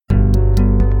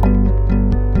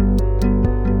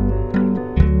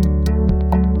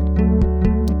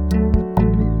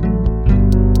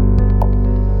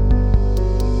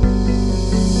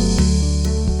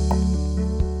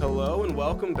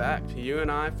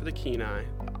Kenai for the Kenai.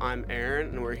 I'm Aaron,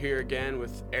 and we're here again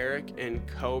with Eric and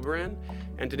Coburn.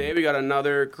 And today we got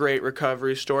another great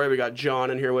recovery story. We got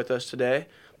John in here with us today.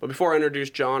 But before I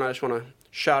introduce John, I just want to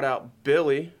shout out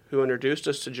Billy, who introduced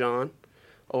us to John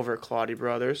over at Claudia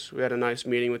Brothers. We had a nice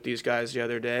meeting with these guys the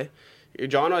other day.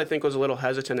 John, I think, was a little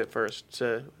hesitant at first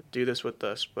to do this with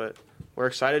us, but we're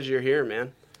excited you're here,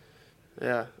 man.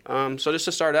 Yeah. So just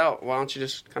to start out, why don't you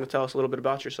just kind of tell us a little bit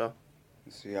about yourself?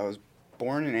 See, I was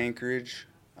born in Anchorage.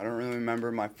 I don't really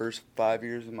remember my first 5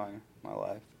 years of my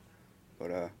life.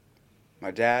 But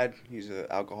my dad, he's an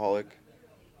alcoholic.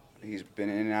 He's been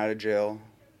in and out of jail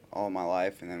all my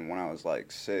life. And then when I was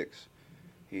like 6,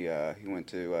 he went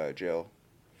to jail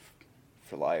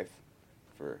for life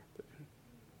for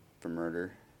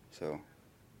murder. So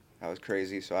that was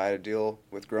crazy. So I had to deal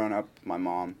with growing up with my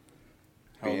mom.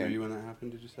 How old were you when that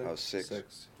happened, did you say? I was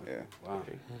 6. Yeah. Wow.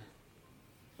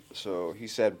 So he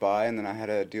said bye, and then I had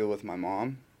to deal with my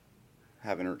mom,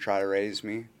 having her try to raise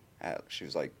me. She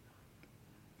was like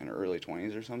in her early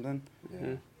 20s or something,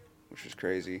 which was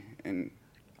crazy. And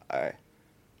I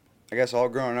guess all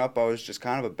growing up, I was just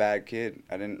kind of a bad kid.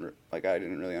 I didn't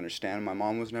really understand. My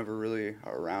mom was never really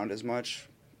around as much,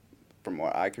 from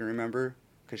what I can remember,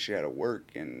 because she had to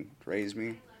work and raise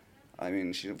me. I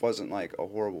mean, she wasn't like a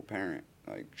horrible parent.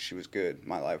 Like, she was good.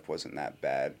 My life wasn't that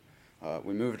bad.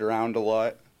 We moved around a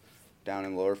lot down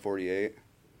in lower 48,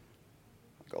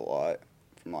 like a lot,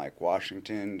 from like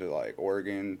Washington to like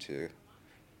Oregon to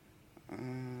I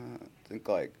think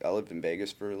like I lived in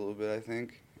Vegas for a little bit, I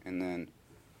think, and then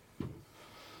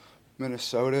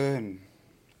Minnesota and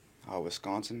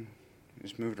Wisconsin. We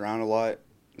just moved around a lot.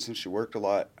 Since she worked a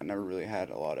lot, I never really had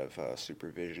a lot of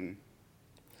supervision.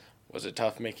 Was it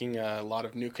tough making a lot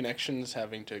of new connections,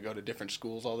 having to go to different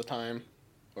schools all the time?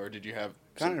 Or did you have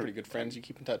some pretty good friends you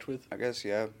keep in touch with? I guess,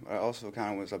 yeah. I also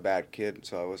kind of was a bad kid,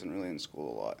 so I wasn't really in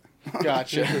school a lot.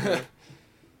 Gotcha.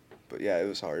 But yeah, it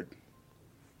was hard.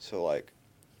 So like,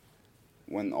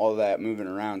 when all that moving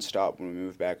around stopped when we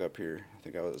moved back up here, I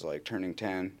think I was like turning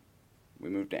 10, we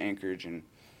moved to Anchorage, and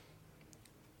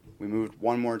we moved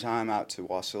one more time out to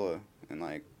Wasilla, and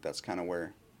like that's kind of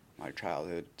where my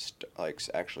childhood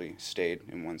actually stayed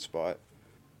in one spot.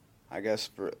 I guess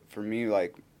for me,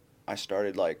 like, I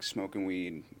started like smoking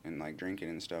weed and like drinking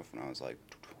and stuff when I was like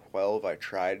 12. I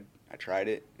tried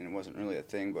it, and it wasn't really a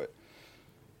thing, but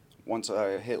once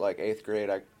I hit like 8th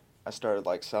grade, I started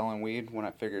like selling weed when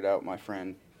I figured out my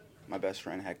best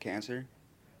friend had cancer,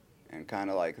 and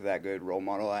kind of like that good role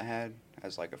model I had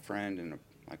as like a friend and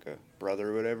like a brother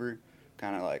or whatever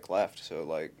kind of like left. So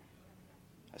like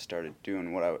I started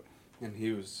doing what I would. And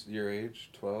he was your age,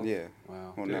 12? Yeah.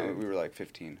 Wow. Well, no, we were like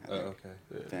 15, I think. Oh,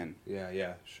 okay. Then.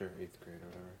 Yeah, sure, 8th grade or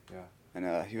whatever, yeah.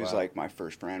 And he was like my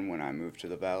first friend when I moved to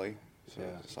the Valley. So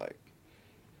it's like.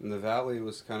 And the Valley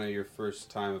was kind of your first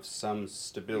time of some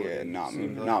stability. Yeah, not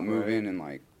moving, and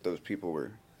like those people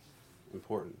were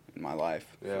important in my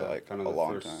life for like kind of a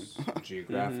long time.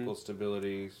 Geographical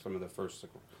stability, some of the first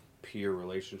like, peer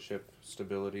relationship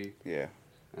stability. Yeah.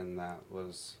 And that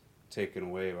was taken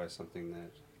away by something that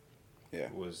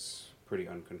was pretty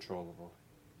uncontrollable.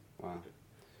 Wow.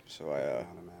 So I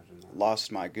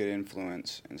lost my good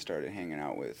influence and started hanging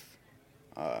out with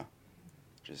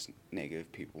just negative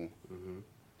people. Mm-hmm.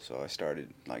 So I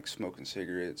started like smoking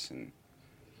cigarettes, and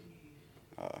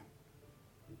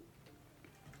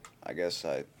I guess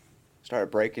I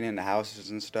started breaking into houses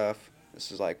and stuff.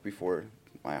 This is like before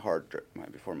my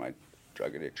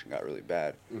drug addiction got really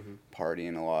bad. Mm-hmm.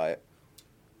 Partying a lot.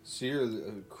 So your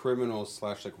criminal /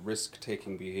 like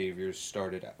risk-taking behaviors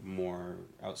started more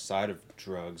outside of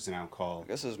drugs and alcohol. I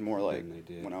guess it was more like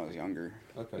when I was younger.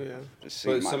 Okay. Yeah. Just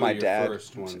seeing my dad.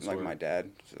 My dad.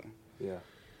 So. Yeah.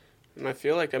 And I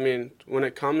feel like, I mean, when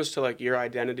it comes to like your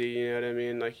identity, you know what I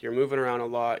mean? Like, you're moving around a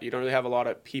lot. You don't really have a lot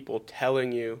of people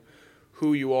telling you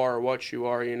who you are or what you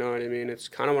are, you know what I mean? It's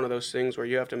kind of one of those things where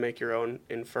you have to make your own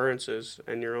inferences,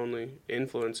 and your only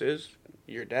influence is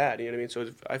your dad, you know what I mean? So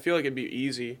I feel like it'd be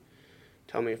easy,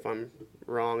 tell me if I'm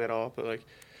wrong at all, but like,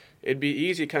 it'd be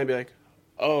easy to kind of be like,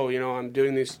 oh, you know, I'm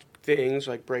doing these things,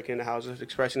 like breaking into houses,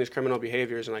 expressing these criminal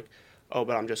behaviors, and like, oh,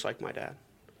 but I'm just like my dad.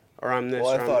 Or I'm this,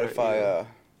 well, I thought that,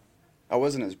 I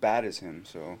wasn't as bad as him,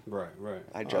 so right.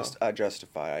 I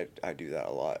justify. I do that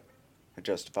a lot. I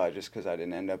justify just because I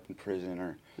didn't end up in prison,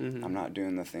 or I'm not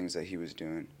doing the things that he was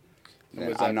doing.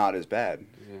 Then I'm not as bad.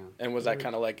 Yeah. And was that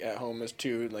kind of like at home as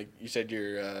too? Like you said,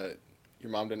 your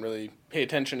mom didn't really pay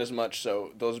attention as much,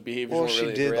 so those behaviors weren't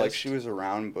really she did. addressed. Like, she was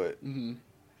around, but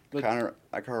I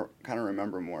kind of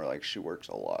remember more like she works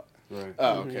a lot. Right.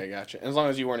 Oh, okay, gotcha. As long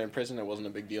as you weren't in prison, it wasn't a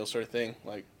big deal, sort of thing.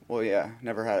 Like. Well, yeah,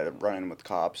 never had a run-in with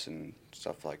cops and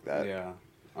stuff like that. Yeah.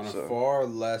 On a So- far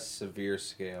less severe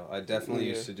scale. I definitely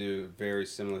Yeah. used to do a very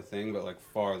similar thing, but like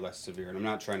far less severe. And I'm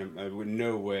not trying to. I would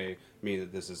no way mean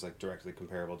that this is like directly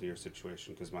comparable to your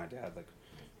situation because my dad like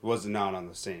was not on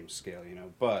the same scale, you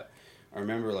know. But I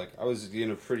remember like I was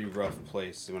in a pretty rough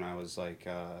place when I was like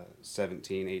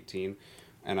 17, 18.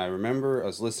 And I remember I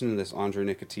was listening to this Andre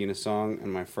Nicotina song,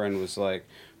 and my friend was like,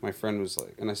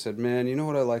 and I said, man, you know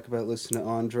what I like about listening to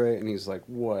Andre? And he's like,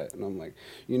 what? And I'm like,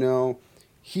 you know,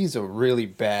 he's a really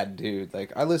bad dude.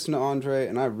 Like, I listen to Andre,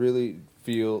 and I really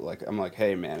feel like, I'm like,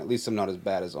 hey, man, at least I'm not as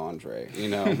bad as Andre, you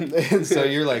know? And so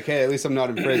you're like, hey, at least I'm not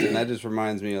in prison. That just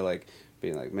reminds me of, like,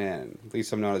 being like, man, at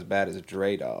least I'm not as bad as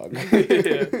Dre Dog.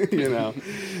 You know?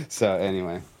 So,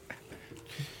 anyway.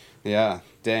 Yeah,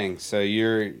 dang. So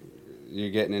you're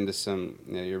getting into some,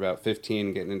 you're about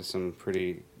 15, getting into some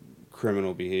pretty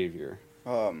criminal behavior.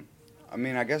 I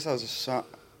mean, I guess I was a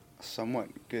somewhat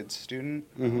good student.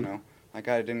 I don't know. Like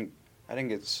I didn't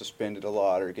get suspended a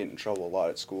lot or get in trouble a lot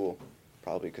at school,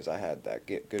 probably because I had that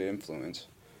good influence.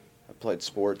 I played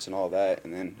sports and all that,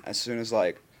 and then as soon as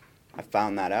like I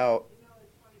found that out,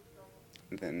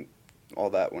 then all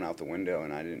that went out the window,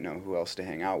 and I didn't know who else to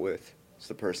hang out with.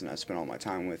 So the person I spent all my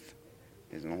time with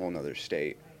is in a whole nother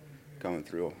state, going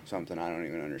through something I don't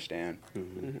even understand.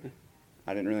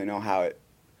 I didn't really know how it.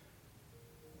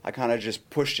 I kind of just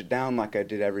pushed it down like I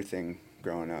did everything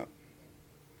growing up.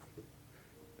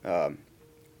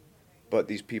 But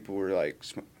these people were like,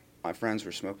 my friends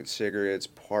were smoking cigarettes,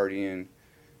 partying,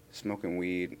 smoking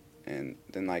weed, and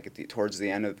then like towards the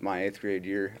end of my 8th grade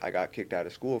year, I got kicked out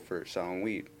of school for selling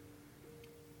weed.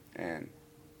 And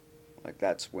like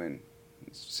that's when,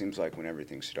 it seems like when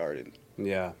everything started.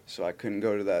 Yeah. So I couldn't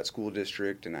go to that school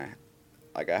district, and I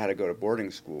had to go to boarding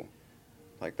school.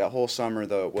 Like that whole summer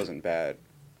though, it wasn't bad,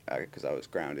 because I was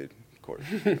grounded, of course.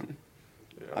 You know?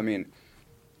 Yeah. I mean,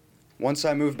 once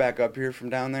I moved back up here from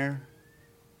down there,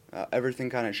 everything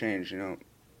kind of changed. You know,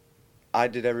 I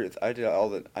did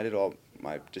all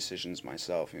my decisions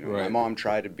myself. You know, my Right. mom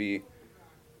tried to be.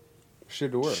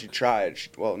 Should work. She tried.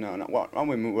 Well, when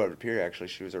we moved up here, actually,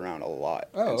 she was around a lot.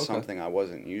 Oh, and okay. something I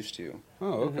wasn't used to.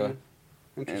 Oh, okay.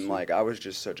 And like I was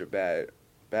just such a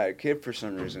bad kid for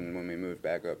some reason when we moved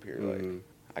back up here. Like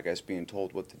I guess being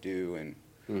told what to do, and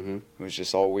it was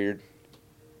just all weird.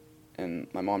 And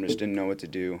my mom just didn't know what to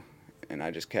do, and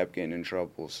I just kept getting in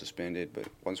trouble, suspended. But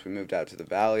once we moved out to the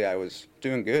valley, I was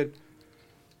doing good.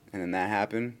 And then that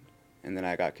happened, and then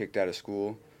I got kicked out of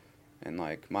school, and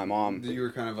like my mom. You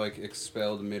were kind of like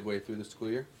expelled midway through the school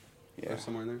year? Yeah. Or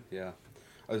somewhere in there? Yeah.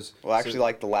 Well, actually,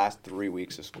 like the last 3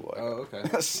 weeks of school. Oh, okay.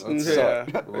 That's Yeah.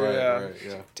 Right,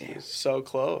 yeah. Damn. So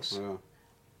close.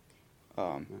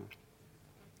 Yeah.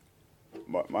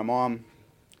 My mom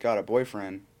got a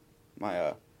boyfriend,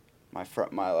 my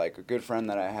like a good friend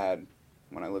that I had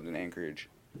when I lived in Anchorage,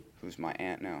 who's my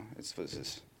aunt now. It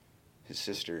was his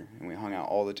sister, and we hung out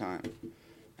all the time.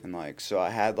 And like, so I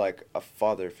had like a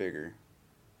father figure.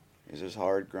 It was just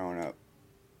hard growing up.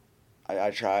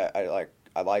 I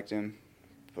liked him,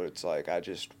 but it's like I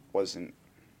just wasn't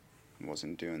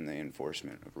doing the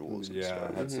enforcement of rules and Yeah,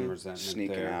 stuff. I had some resentment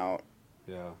Sneaking there. out,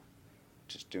 Yeah.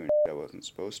 just doing shit I wasn't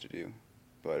supposed to do.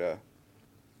 But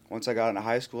once I got into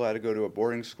high school, I had to go to a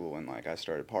boarding school, and like I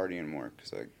started partying more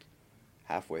because like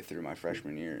halfway through my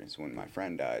freshman year is when my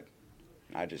friend died.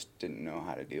 And I just didn't know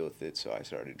how to deal with it, so I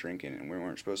started drinking, and we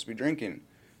weren't supposed to be drinking,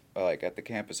 like at the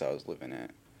campus I was living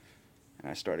at. And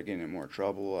I started getting in more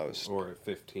trouble. Or at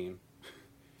 15.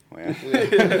 Well,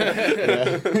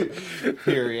 yeah.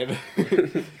 Period.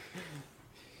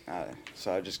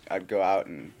 So I'd go out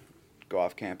and go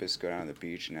off campus, go down to the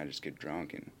beach, and I'd just get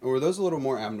drunk. And Were those a little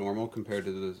more abnormal compared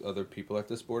to the other people at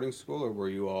this boarding school, or were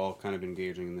you all kind of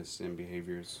engaging in the same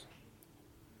behaviors?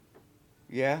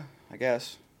 yeah, I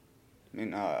guess. I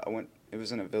mean, it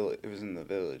was in a village. It was in the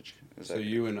village. It was So like,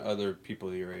 you and other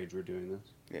people your age were doing this?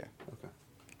 Yeah. Okay.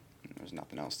 There was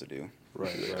nothing else to do.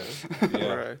 Right.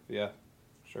 Yeah. Right. Yeah.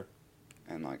 Sure.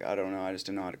 And like I don't know, I just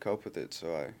didn't know how to cope with it.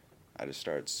 So I just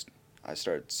started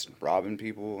robbing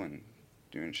people and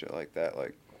doing shit like that.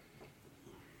 Like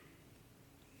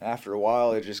after a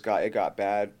while, it got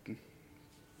bad.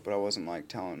 But I wasn't like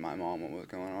telling my mom what was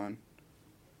going on.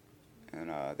 And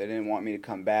they didn't want me to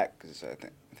come back because I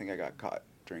think I got caught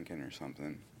drinking or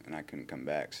something, and I couldn't come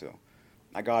back. So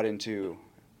I got into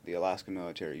the Alaska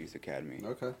Military Youth Academy.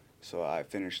 Okay. So I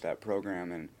finished that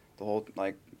program, and the whole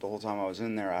time I was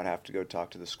in there, I'd have to go talk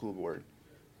to the school board,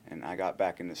 and I got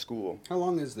back into school. How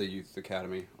long is the youth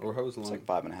academy, or how was it It's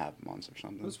long? like 5.5 months or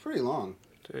something. It was pretty long.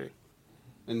 Dang.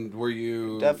 And were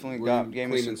you Definitely gave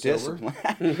me some clean and sober?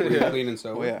 discipline. Were you Yeah. clean and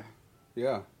sober? Oh yeah.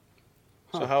 Yeah.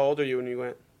 So how old are you when you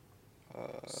went?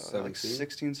 like 17?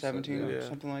 16, 17, Yeah.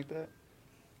 something like that.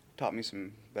 Taught me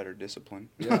some better discipline.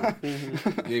 Yeah.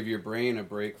 Gave your brain a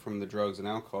break from the drugs and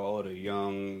alcohol at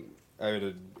an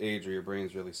age where your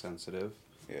brain's really sensitive.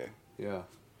 Yeah. Yeah.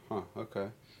 Huh. Okay.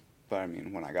 But I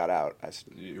mean, when I got out,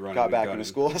 You run got back gun into and-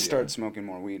 school, I yeah. started smoking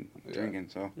more weed, Yeah. drinking,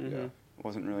 so Mhm. it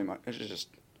wasn't really much. It's just,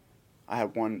 I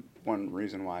had one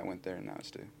reason why I went there, and that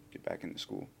was to get back into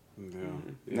school. Yeah.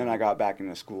 And then I got back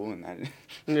into school, and that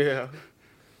Yeah.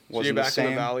 So wasn't you the back in same.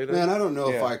 the valley then? Man, I don't know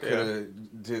if Yeah. I could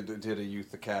have did a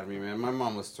youth academy, man. My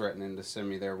mom was threatening to send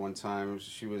me there one time.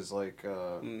 She was like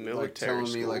telling me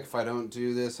school? like if I don't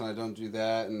do this and I don't do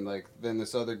that, and like then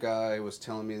this other guy was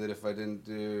telling me that if I didn't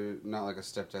do, not like a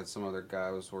stepdad, some other guy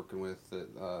I was working with,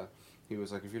 that he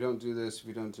was like, if you don't do this, if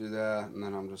you don't do that, and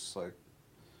then I'm just like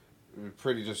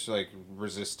pretty just like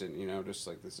resistant, you know, just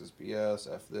like this is BS,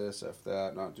 F this, F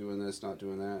that, not doing this, not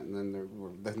doing that, and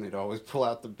then they'd always pull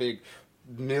out the big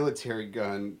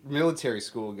military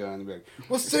school gun, and be like,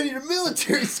 we'll send you to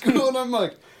military school, and I'm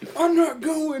like, I'm not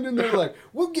going, and they're like,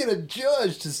 we'll get a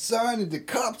judge to sign, and the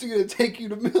cops are gonna take you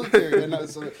to military, and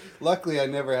so luckily I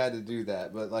never had to do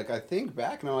that, but like I think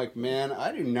back and I'm like, man,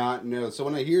 I do not know. So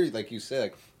when I hear like you said,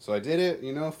 like, so I did it,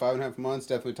 you know, 5.5 months,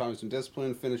 definitely taught me some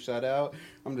discipline, finished that out.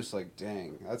 I'm just like,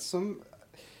 dang,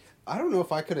 I don't know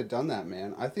if I could have done that,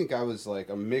 man. I think I was like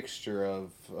a mixture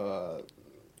of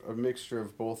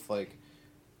both like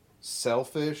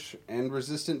selfish and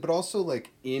resistant, but also like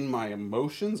in my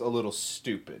emotions a little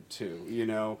stupid too, you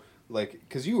know, like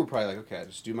because you were probably like, okay, I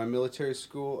just do my military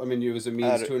school. I mean, it was a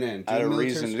means to an end. I had a military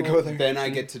reason to school, go there. then I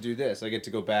get to do this, I get to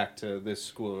go back to this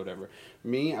school or whatever.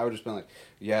 Me, I would just been like,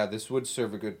 yeah, this would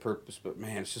serve a good purpose, but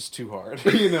man, it's just too hard.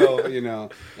 you know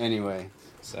anyway,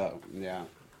 so yeah.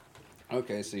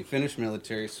 Okay, so you finished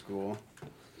military school.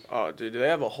 Oh, dude, do they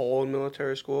have a hole in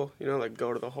military school? You know, like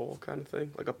go to the hole kind of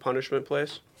thing? Like a punishment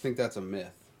place? I think that's a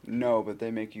myth. No, but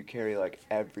they make you carry like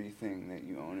everything that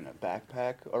you own in a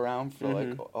backpack around for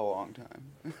like a long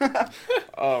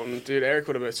time. Dude, Eric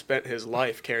would have spent his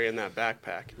life carrying that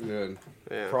backpack. Good.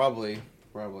 Yeah. Probably.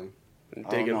 And I don't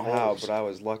digging know how, holes. but I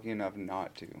was lucky enough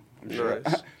not to. I'm sure.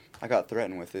 Nice. I got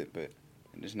threatened with it, but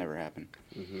it just never happened.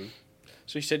 Mm-hmm.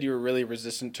 So you said you were really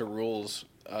resistant to rules.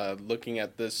 Looking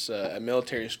at this at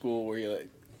military school, where you're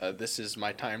like, this is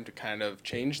my time to kind of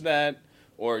change that,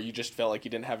 or you just felt like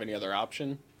you didn't have any other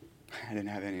option? I didn't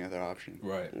have any other option.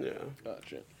 Right. Yeah.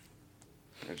 Gotcha.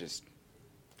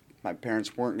 My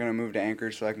parents weren't going to move to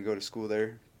Anchorage so I could go to school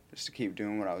there just to keep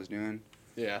doing what I was doing.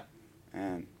 Yeah.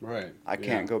 And Right. I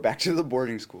can't go back to the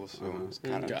boarding school, so Uh-huh. it's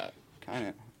kind Got it.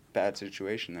 of bad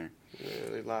situation there. Yeah,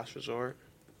 the last resort.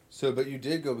 So, but you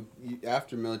did go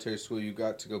after military school. You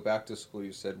got to go back to school.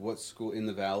 You said what school in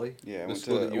the valley? Yeah, I the went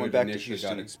school to- that I you went had back to initially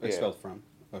got Houston. expelled from.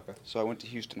 Okay. So I went to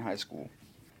Houston High School.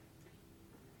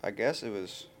 I guess it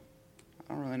was,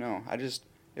 I don't really know.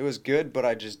 It was good, but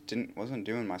I just wasn't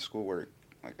doing my schoolwork.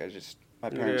 Like my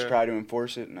parents Yeah. tried to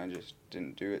enforce it, and I just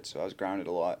didn't do it, so I was grounded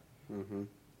a lot. Mm-hmm.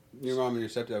 Your mom and your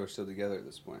stepdad were still together at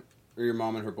this point, or your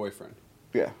mom and her boyfriend?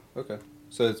 Yeah. Okay.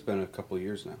 So it's been a couple of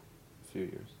years now, a few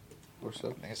years, or so.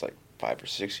 I think it's like 5 or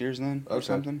 6 years then, or Okay.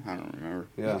 something. I don't remember.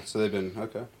 Yeah. So they've been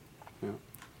okay.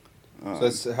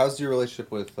 Um, So how's your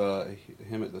relationship with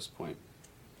him at this point?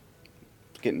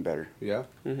 getting better. Yeah.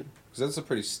 Mhm. Because that's a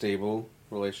pretty stable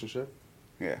relationship.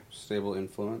 Yeah. Stable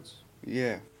influence.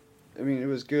 Yeah. I mean, it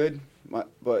was good, but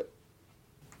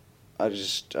I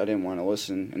didn't want to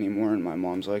listen anymore, and my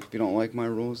mom's like, if you don't like my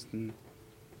rules, then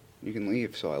you can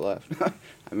leave, so I left.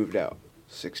 I moved out,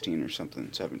 16 or something,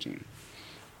 17.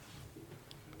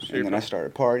 And then I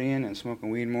started partying and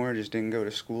smoking weed more, just didn't go to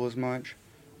school as much.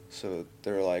 So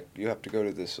they were like, you have to go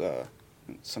to this,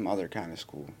 some other kind of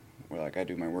school, where like I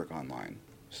do my work online.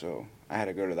 So I had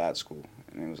to go to that school,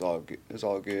 and it was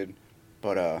all good.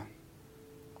 But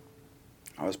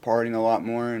I was partying a lot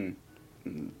more, and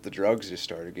the drugs just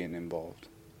started getting involved,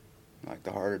 like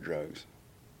the harder drugs.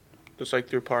 Just like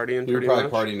through partying, You were pretty probably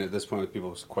much. partying at this point with people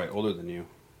who's quite older than you,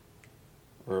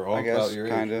 or all I guess about your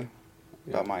age. kind of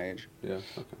Yeah. about my age. Yeah.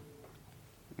 Okay.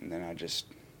 And then I just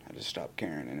stopped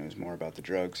caring, and it was more about the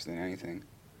drugs than anything.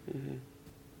 Mhm.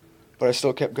 But I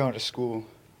still kept going to school,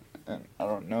 and I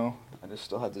don't know. I just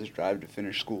still had this drive to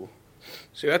finish school.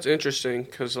 See, that's interesting,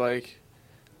 because, like,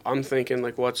 I'm thinking,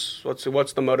 like, what's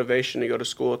the motivation to go to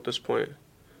school at this point?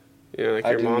 You know, like,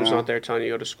 I your didn't mom's know. not there telling you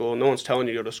to go to school. No one's telling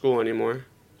you to go to school anymore.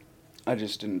 I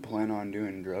just didn't plan on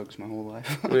doing drugs my whole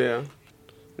life. Yeah.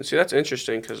 And see, that's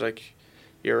interesting, because, like,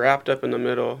 you're wrapped up in the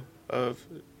middle of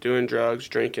doing drugs,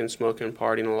 drinking, smoking,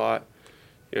 partying a lot.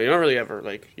 You know, you don't really ever,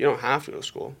 like, you don't have to go to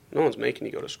school. No one's making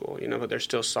you go to school, you know, but there's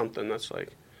still something that's like,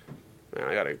 man,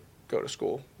 I got to go to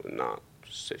school and not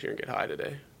sit here and get high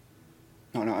today.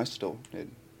 No, I still did.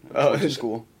 I Oh, went to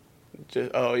school.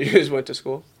 You just went to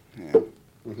school? Yeah.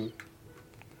 Mm-hmm.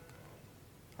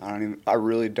 I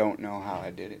really don't know how I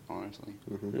did it, honestly.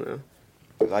 Mm-hmm. Yeah.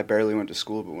 'Cause I barely went to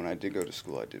school, but when I did go to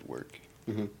school, I did work.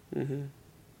 Mm-hmm. Mm-hmm.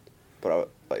 But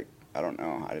I don't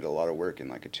know. I did a lot of work in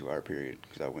like a 2-hour period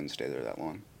because I wouldn't stay there that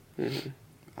long. Mm-hmm.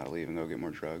 I'd leave and go get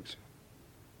more drugs.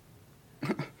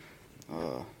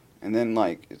 And then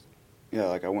like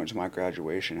I went to my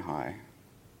graduation high.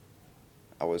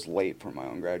 I was late for my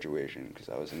own graduation because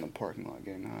I was in the parking lot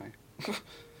getting high.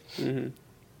 Mm-hmm.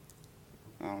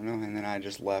 I don't know. And then I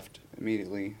just left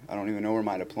immediately. I don't even know where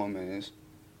my diploma is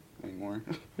anymore.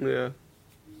 Yeah.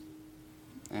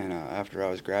 And after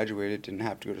I was graduated, didn't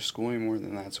have to go to school anymore,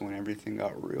 then that's when everything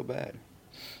got real bad.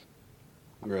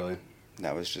 Really?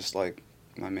 That was just like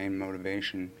my main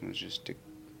motivation was just to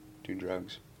do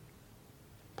drugs.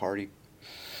 Party.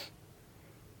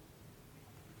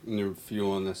 And you're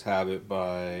fueling this habit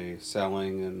by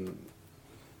selling and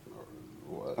or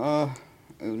what?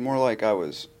 It was more like I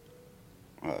was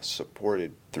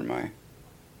supported through my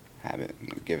habit,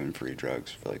 giving free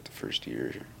drugs for like the first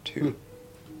year or two.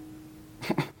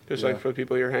 Just Yeah. like for the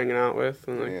people you're hanging out with,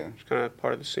 and like Yeah. just kind of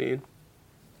part of the scene.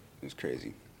 It was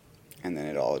crazy. And then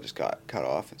it all just got cut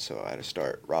off, and so I had to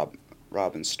start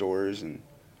robbing stores, and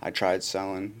I tried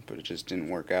selling, but it just didn't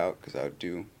work out because I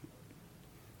would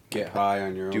Get high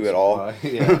on your own do it all. supply.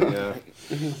 Yeah,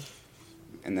 yeah.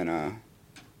 And then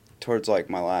towards like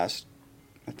my last,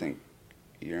 I think,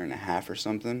 year and a half or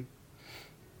something.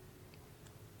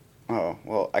 Oh,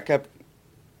 well,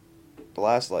 the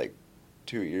last like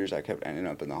 2 years, I kept ending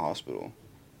up in the hospital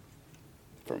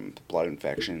from blood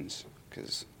infections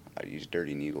because I used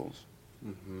dirty needles.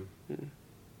 Mm-hmm.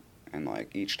 And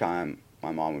like each time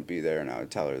my mom would be there and I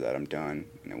would tell her that I'm done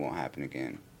and it won't happen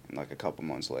again. And like a couple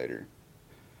months later,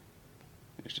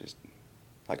 it's just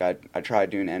like I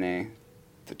tried doing NA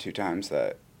the 2 times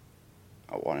that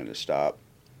I wanted to stop,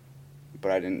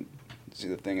 but I didn't. See,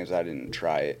 the thing is, I didn't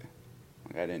try it.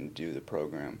 Like I didn't do the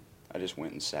program. I just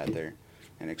went and sat there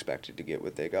and expected to get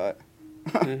what they got.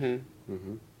 Mm-hmm.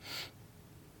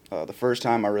 Mm-hmm. The first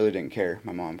time I really didn't care.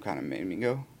 My mom kind of made me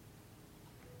go.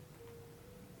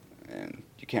 And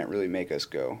you can't really make us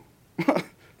go.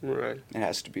 Right. It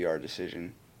has to be our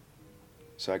decision.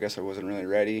 So I guess I wasn't really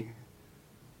ready.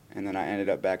 And then I ended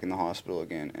up back in the hospital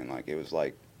again. And like it was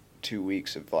like 2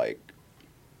 weeks of like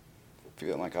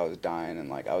feeling like I was dying. And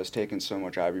like I was taking so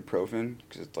much ibuprofen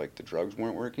because it's like the drugs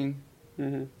weren't working.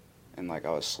 Mm-hmm. And like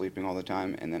I was sleeping all the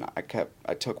time. And then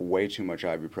I took way too much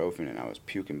ibuprofen and I was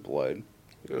puking blood.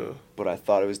 Ugh. But I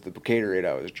thought it was the Gatorade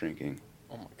I was drinking.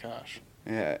 Oh my gosh.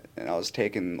 Yeah, and I was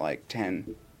taking like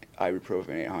 10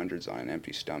 ibuprofen 800s on an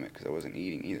empty stomach because I wasn't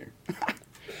eating either.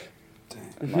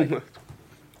 And like,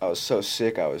 I was so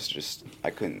sick, I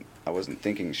wasn't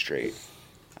thinking straight.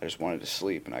 I just wanted to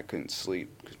sleep, and I couldn't sleep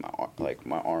because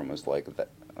my arm was like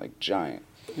giant.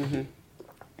 Mm-hmm.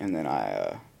 And then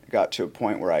I got to a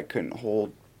point where I couldn't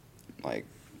hold like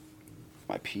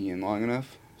my pee in long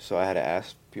enough, so I had to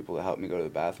ask people to help me go to the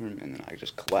bathroom, and then I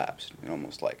just collapsed and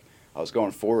almost like. I was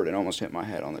going forward and almost hit my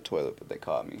head on the toilet, but they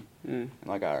caught me. Mm. And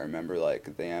like I remember like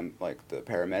the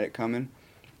paramedic coming,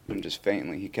 and just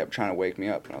faintly he kept trying to wake me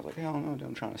up, and I was like, hell no, dude,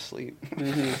 I'm trying to sleep.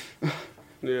 Mm-hmm.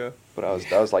 Yeah. But I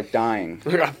was like dying.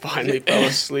 I finally fell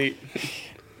asleep.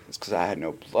 It's because I had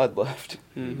no blood left.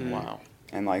 Mm-hmm. Wow.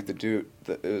 And like the dude,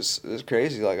 it was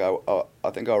crazy. Like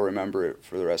I think I'll remember it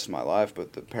for the rest of my life.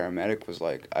 But the paramedic was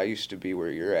like, I used to be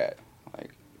where you're at. Like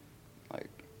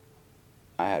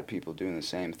I had people doing the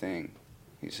same thing.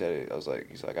 He said it.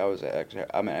 He's like,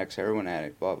 I'm an ex-heroin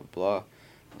addict, blah, blah, blah.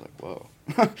 I was like, whoa.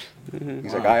 Mm-hmm.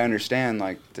 He's Wow. like, I understand,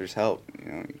 like, there's help.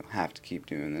 You don't have to keep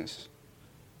doing this.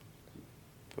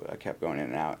 But I kept going in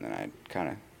and out, and then I kind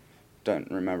of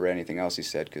don't remember anything else he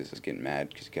said because I was getting mad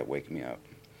because he kept waking me up.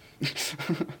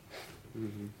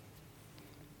 Mm-hmm.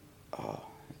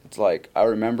 It's like, I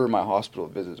remember my hospital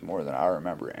visits more than I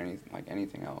remember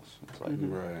anything else. It's like,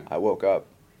 Mhm. Right. I woke up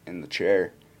in the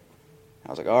chair. I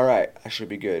was like, all right, I should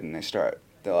be good. And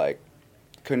they like,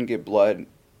 couldn't get blood.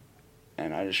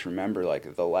 And I just remember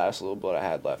like the last little blood I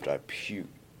had left, I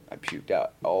puked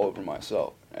out all over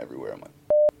myself, everywhere. I'm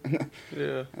like,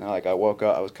 Yeah. and like I woke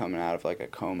up, I was coming out of like a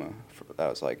coma that I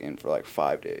was like in for like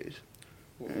 5 days.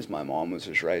 And my mom was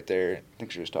just right there. I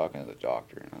think she was talking to the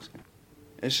doctor. And I was like,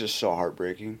 it's just so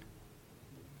heartbreaking.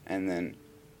 And then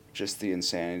just the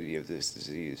insanity of this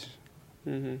disease.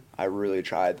 Mm-hmm. I really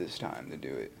tried this time to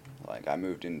do it. Like, I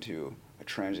moved into a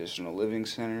transitional living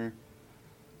center,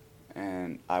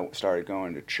 and I started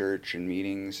going to church and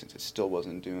meetings. It still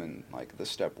wasn't doing, like, the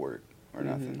step work or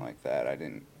nothing Mhm. like that. I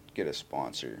didn't get a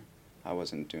sponsor. I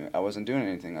wasn't doing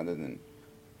anything other than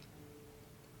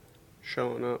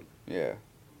Showing up. yeah,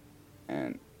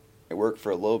 and it worked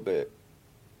for a little bit,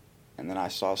 and then I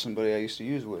saw somebody I used to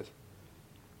use with.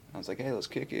 I was like, hey, let's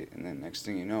kick it, and then next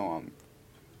thing you know, I'm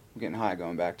getting high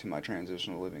going back to my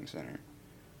transitional living center,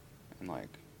 and like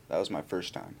that was my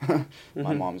first time.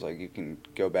 My Mhm. mom's like, you can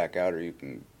go back out or you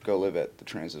can go live at the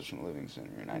transitional living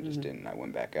center, and I just Mhm. didn't. I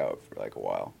went back out for like a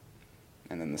while,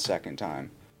 and then the second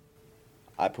time,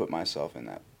 I put myself in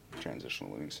that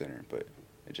transitional living center, but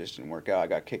it just didn't work out. I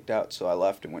got kicked out, so I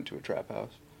left and went to a trap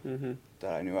house Mhm.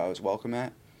 that I knew I was welcome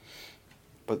at.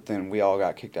 But then we all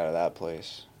got kicked out of that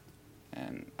place,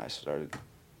 and I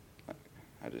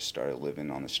just started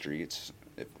living on the streets.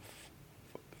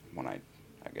 When I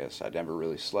guess I never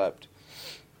really slept.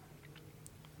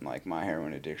 Like my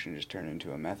heroin addiction just turned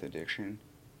into a meth addiction,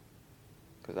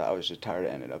 because I was just tired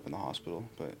of ended up in the hospital.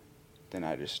 But then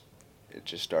it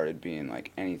just started being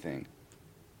like anything,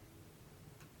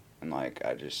 and like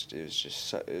it was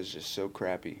just so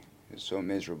crappy. It was so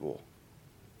miserable,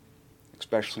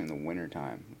 especially in the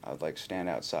wintertime. I'd like stand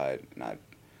outside and I'd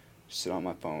sit on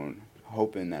my phone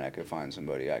hoping that I could find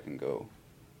somebody I can go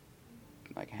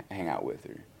like hang out with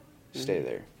or stay Mhm.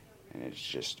 there. And I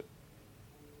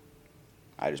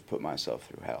just put myself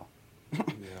through hell.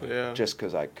 Yeah. Just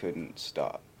because I couldn't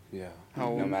stop. Yeah.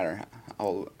 How No matter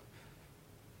how,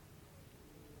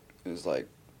 it was like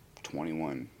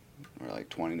 21 or like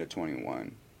 20 to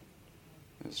 21.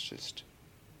 It's just,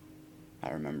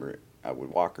 I remember it. I would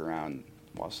walk around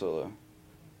Wasilla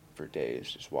for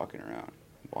days, just walking around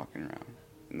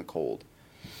in the cold.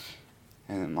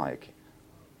 And then like,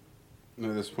 And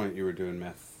at this point, you were doing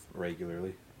meth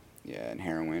regularly. yeah, and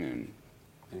heroin and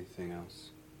Anything else?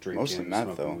 Drinking, mostly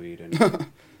meth smoking though. weed, and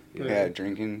Yeah,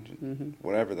 drinking, Mhm.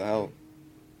 whatever the hell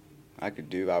I could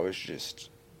do. I was just,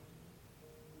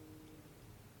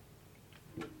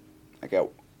 I got,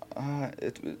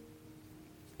 and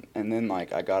then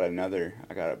like I got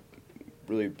a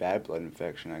really bad blood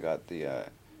infection. I got the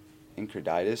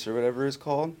enteritis or whatever it's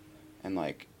called, and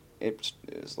like it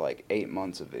was like 8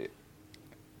 months of it,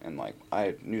 and like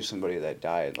I knew somebody that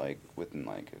died like within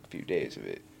like a few days of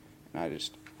it, and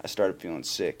I started feeling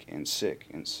sick and sick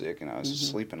and sick, and I was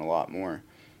Mhm. sleeping a lot more,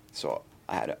 so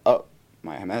I had to up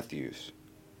my meth use,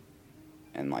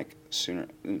 and like sooner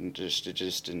it just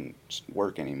didn't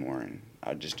work anymore, and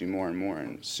I'd just do more and more,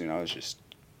 and soon I was just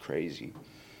crazy.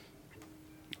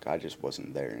 I just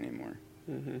wasn't there anymore.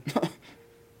 Mhm.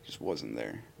 Just wasn't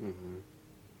there. Mm-hmm.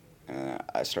 And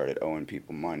I started owing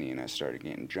people money, and I started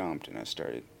getting jumped, and I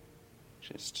started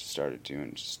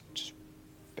doing just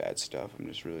bad stuff. I'm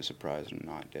just really surprised I'm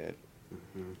not dead.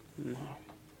 Mm-hmm. Mhm.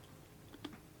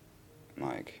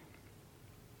 Like,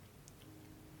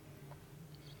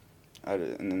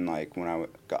 and then like when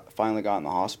finally got in the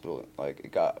hospital, like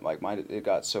it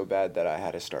got so bad that I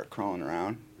had to start crawling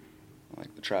around,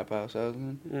 like the trap house I was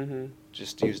in, Mhm.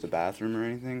 just to use the bathroom or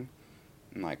anything,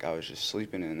 and like I was just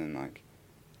sleeping, and then like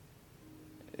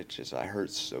I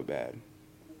hurt so bad,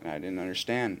 and I didn't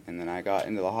understand, and then I got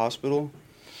into the hospital.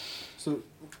 So,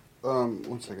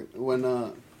 1 second. When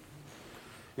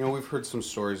we've heard some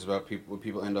stories about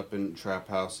people end up in trap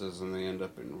houses and they end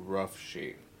up in rough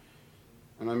shape.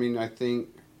 And I mean, I think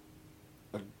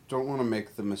I don't want to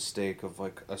make the mistake of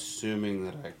like assuming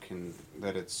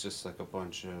that it's just like a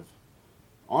bunch of.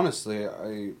 Honestly,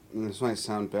 and this might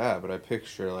sound bad, but I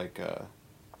picture like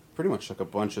pretty much like a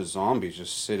bunch of zombies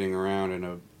just sitting around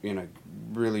in a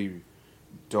really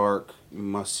dark,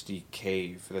 musty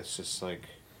cave that's just like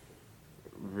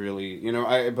really,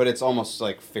 but it's almost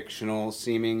like fictional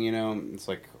seeming, it's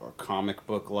like a comic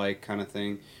book like kind of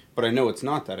thing. But I know it's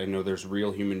not that. I know there's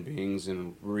real human beings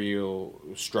and real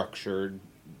structured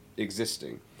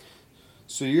existing.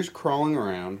 So you're just crawling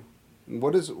around.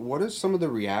 What is some of the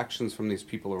reactions from these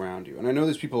people around you? And I know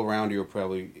these people around you are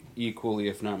probably equally,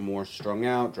 if not more, strung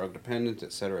out, drug dependent,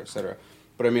 et cetera, et cetera.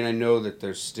 But I mean, I know that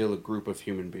there's still a group of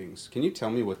human beings. Can you tell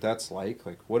me what that's like?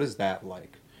 Like, what is that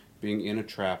like? Being in a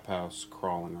trap house,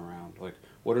 crawling around. Like,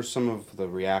 what are some of the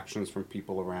reactions from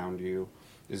people around you?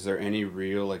 Is there any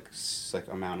real like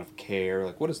amount of care?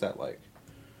 Like, what is that like?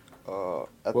 At What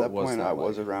that was point, that I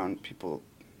was like? around people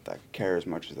that could care as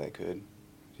much as they could,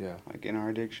 Yeah, like in our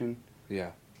addiction.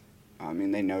 yeah. I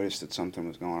mean, they noticed that something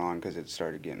was going on because it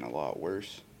started getting a lot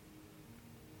worse.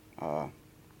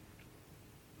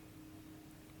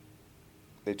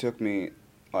 They took me,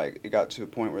 like, it got to a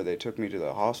point where they took me to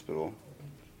the hospital,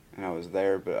 and I was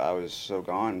there, but I was so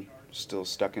gone, still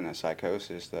stuck in a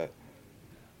psychosis that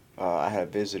I had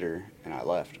a visitor, and I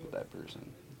left with that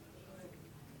person.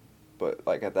 But,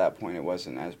 like, at that point, it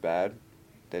wasn't as bad.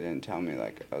 they didn't tell me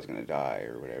like I was gonna die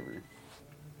or whatever.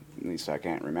 At least I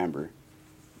can't remember.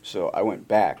 So I went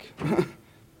back,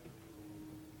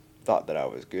 thought that I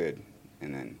was good,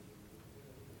 and then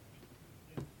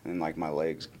like my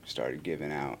legs started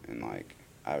giving out, and like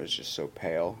I was just so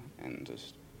pale and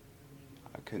just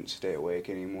I couldn't stay awake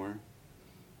anymore.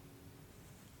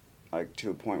 Like to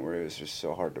a point where it was just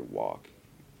so hard to walk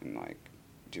and like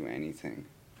do anything.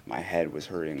 My head was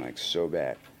hurting like so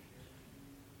bad,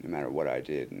 no matter what I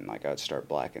did, and like I'd start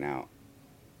blacking out.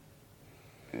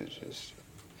 It's just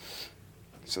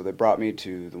so they brought me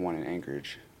to the one in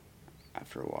Anchorage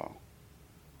after a while,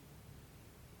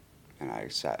 and I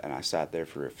sat there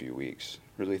for a few weeks.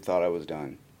 Really thought I was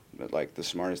done, but like the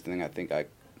smartest thing I think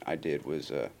I did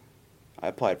was I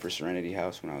applied for Serenity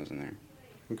House when I was in there.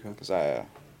 Okay. Because I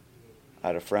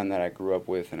had a friend that I grew up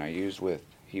with and I used with.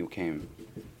 He came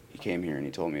here and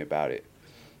he told me about it.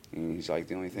 And he's like,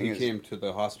 the only thing He is... came to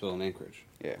the hospital in Anchorage.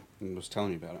 Yeah. And was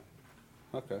telling you about it.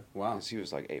 Okay, wow. 'Cause he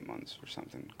was like 8 months or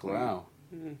something. Clean. Wow.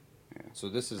 Mm. Yeah. So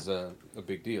this is a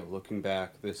big deal. Looking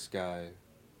back, this guy,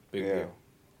 big Yeah. deal.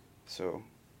 So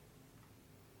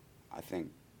I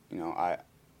think, I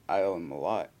owe him a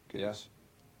lot. Because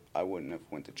I wouldn't have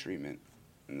went to treatment.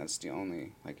 And that's the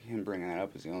only, like, him bringing that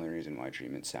up is the only reason why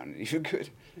treatment sounded even good.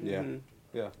 Yeah. Mhm.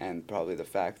 Yeah. And probably the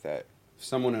fact that... If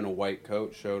someone in a white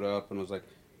coat showed up and was like,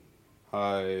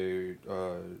 "Hi,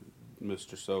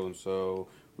 Mr. So-and-so,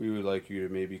 we would like you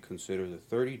to maybe consider the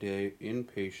 30-day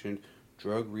inpatient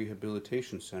drug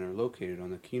rehabilitation center located on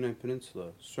the Kenai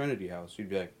Peninsula, Serenity House," you'd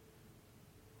be like,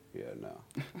 yeah, no.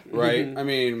 Right? I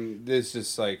mean, this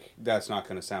is like, that's not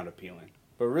going to sound appealing.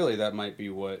 But really, that might be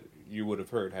what you would have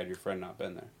heard had your friend not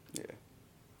been there. Yeah.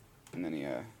 And then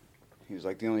he was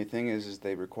like, the only thing is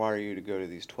they require you to go to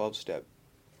these 12-step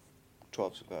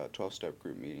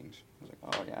group meetings. I was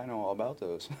like, oh yeah, I know all about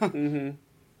those. Mhm.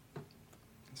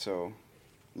 So,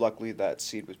 luckily that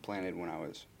seed was planted when I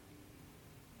was,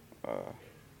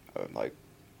 like,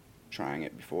 trying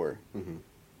it before. Mm-hmm.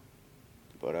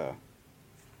 But,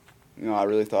 I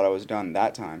really thought I was done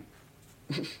that time.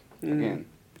 Again,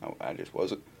 I just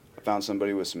wasn't. I found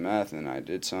somebody with some meth and I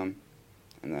did some,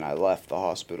 and then I left the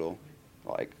hospital,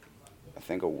 like, I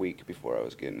think a week before I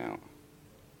was getting out.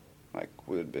 Like,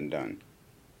 we had been done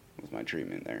with my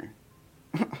treatment there.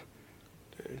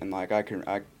 And like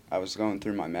I was going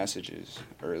through my messages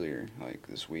earlier, like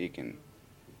this week, and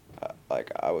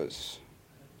like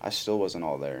I still wasn't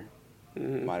all there.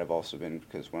 Mhm. Might have also been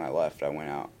because when I left, I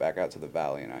went back out to the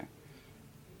valley, and I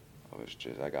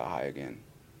got high again,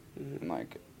 and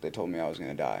like they told me I was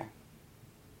gonna die.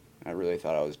 And I really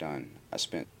thought I was done. I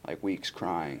spent like weeks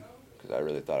crying because I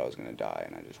really thought I was gonna die,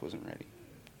 and I just wasn't ready.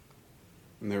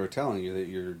 And they were telling you that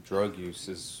your drug use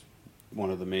is one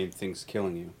of the main things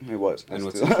killing you. It was. And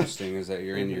what's interesting is that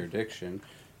you're in your addiction,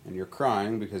 and you're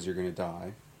crying because you're going to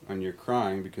die, and you're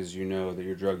crying because you know that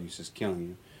your drug use is killing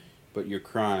you, but you're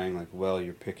crying like, well,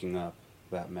 you're picking up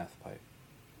that meth pipe.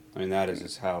 I mean, that is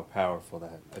just how powerful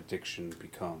that addiction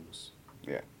becomes.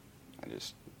 Yeah, I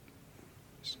just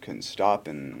couldn't stop,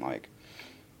 and like,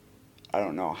 I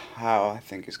don't know how. I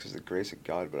think it's because of the grace of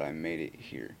God, but I made it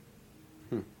here.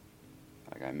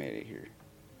 Like, I made it here.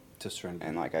 To surrender.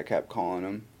 And like I kept calling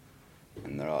them,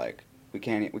 and they're like, we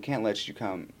can't let you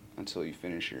come until you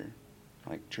finish your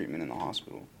like treatment in the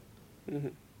hospital.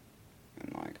 Mhm.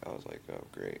 And like I was like, oh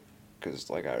great, because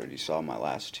like I already saw my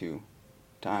last 2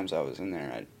 times I was in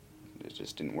there, it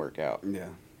just didn't work out. Yeah.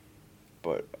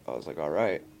 But I was like, all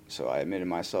right. So I admitted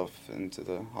myself into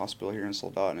the hospital here in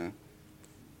Soldotna,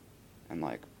 and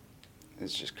like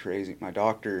it's just crazy. My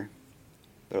doctor.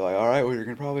 They're like, all right, well, you're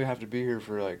going to probably have to be here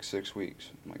for, like, 6 weeks.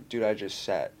 I'm like, dude, I just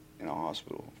sat in a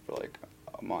hospital for, like,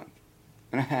 a month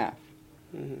and a half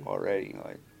already.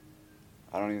 Like,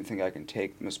 I don't even think I can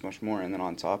take this much more. And then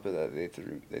on top of that,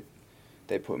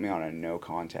 they put me on a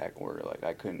no-contact order. Like,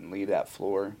 I couldn't leave that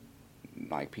floor.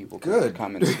 Like, people could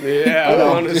come and... Yeah,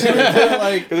 honestly.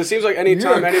 Like, because it seems like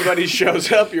anytime anybody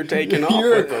shows up, you're taking off.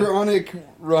 You're a with it. chronic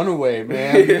runaway,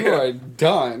 man. You are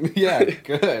done. Yeah,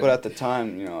 good. But at the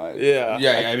time, Yeah.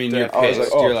 Yeah, I mean, you're I was like,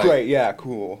 pissed. oh, You're like, great, yeah,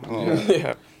 cool. Oh,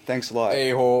 Yeah. thanks a lot.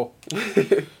 a-hole.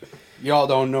 Y'all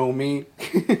don't know me.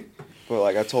 But,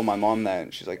 like, I told my mom that,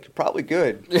 and she's like, you're probably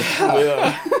good.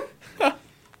 Yeah.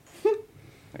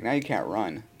 Like, now you can't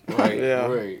run. Right, Yeah.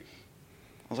 right.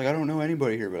 I was like, I don't know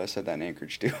anybody here, but I said that in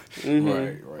Anchorage, too.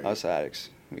 Mhm. Right. Us addicts,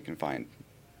 we can find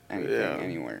anything, Yeah.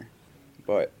 anywhere.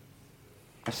 But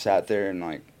I sat there and,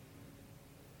 like,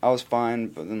 I was fine,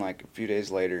 but then, like, a few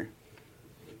days later,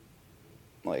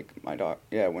 like,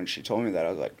 when she told me that, I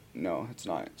was like, no, it's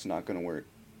not going to work.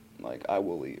 Like, I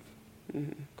will leave.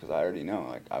 Mhm. Because I already know,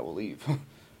 like, I will leave.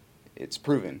 it's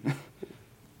proven.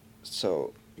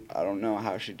 So I don't know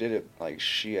how she did it. Like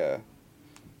she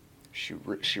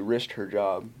risked her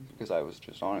job because I was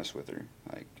just honest with her.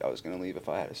 Like I was gonna leave if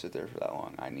I had to sit there for that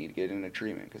long. I need to get into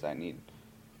treatment because I need,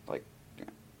 like,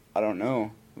 I don't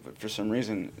know, but for some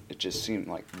reason it just seemed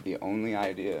like the only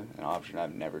idea and option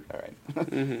I've never tried.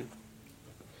 Mhm.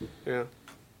 Yeah.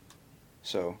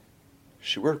 So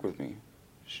she worked with me.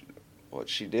 What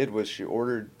she did was she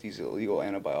ordered these illegal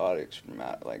antibiotics from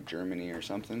like Germany or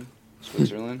something,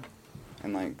 Switzerland,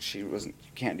 and like she wasn't. You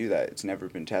can't do that. It's never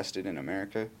been tested in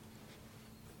America.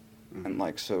 And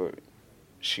like so,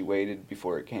 she waited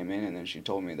before it came in, and then she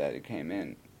told me that it came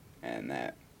in, and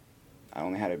that I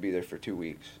only had to be there for 2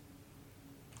 weeks.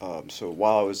 So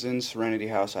while I was in Serenity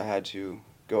House, I had to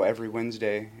go every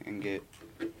Wednesday and get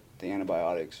the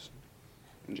antibiotics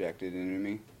injected into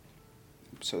me.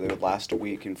 So they would last a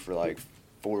week, and for like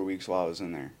 4 weeks while I was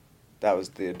in there, that was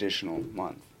the additional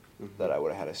month that I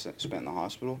would have had to spend in the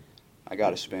hospital. I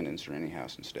got to spend in Serenity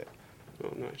House instead.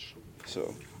 Oh, nice.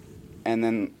 So, and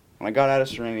then when I got out of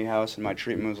Serenity House and my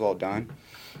treatment was all done,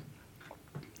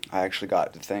 I actually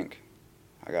got to thank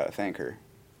her.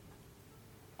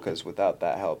 Because without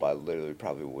that help, I literally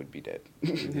probably would be dead.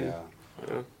 Yeah.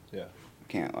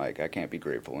 Yeah. I can't be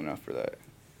grateful enough for that.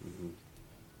 Mm-hmm.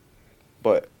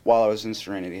 But while I was in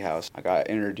Serenity House, I got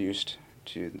introduced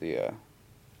to the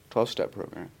 12-step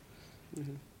program.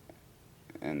 Mhm.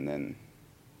 And then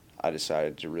I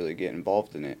decided to really get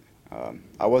involved in it.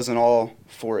 I wasn't all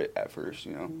for it at first,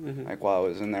 you know. Mhm. Like while I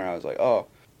was in there, I was like, oh,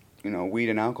 you know, weed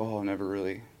and alcohol never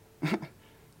really,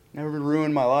 never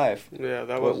ruined my life. Yeah,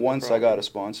 that But was. once I got a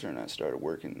sponsor and I started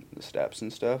working the steps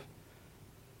and stuff,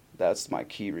 that's my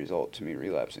key result to me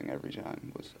relapsing every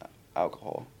time was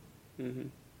alcohol. Mhm.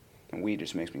 And weed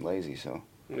just makes me lazy, so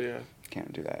Yeah.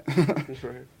 can't do that. That's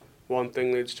right. One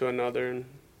thing leads to another, and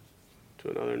to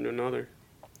another, and to another.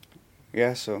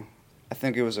 Yeah, so I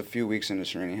think it was a few weeks into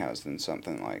Serenity House then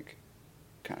something like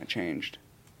kind of changed,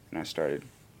 and I started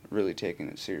really taking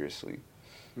it seriously,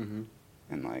 Mm-hmm.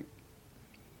 and like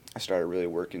I started really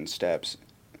working steps.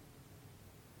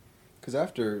 Because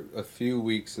after a few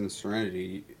weeks in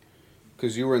Serenity,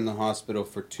 because you were in the hospital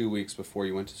for 2 weeks before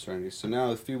you went to Serenity, so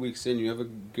now a few weeks in, you have a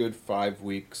good 5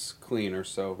 weeks clean or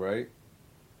so, right?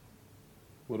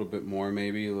 A little bit more,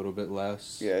 maybe a little bit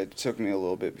less. Yeah, it took me a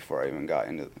little bit before I even got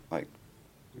here.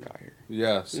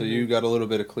 Yeah, so Mhm. you got a little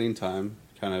bit of clean time,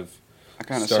 kind of. I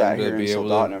kind of Starting sat to here in be able to-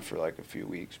 Soldotna for like a few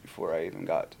weeks before I even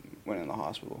went in the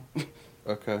hospital.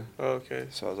 Okay. Okay.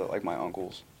 So I was at like my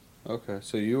uncle's. Okay,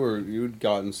 so you'd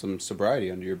gotten some sobriety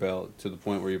under your belt to the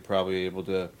point where you're probably able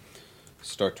to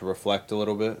start to reflect a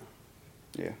little bit.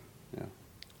 Yeah. Yeah.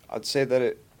 I'd say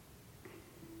that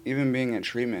even being in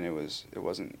treatment, it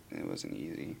wasn't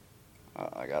easy.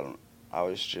 I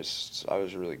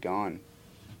was really gone.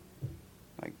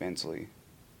 Like mentally,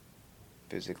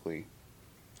 physically.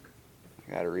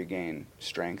 I had to regain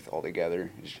strength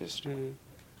altogether. It's just, Mhm.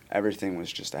 everything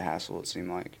was just a hassle, it seemed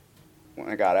like. When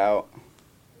I got out,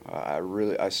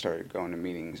 I started going to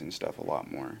meetings and stuff a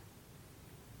lot more.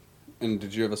 And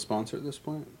did you have a sponsor at this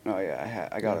point? Oh yeah,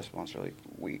 I got a sponsor like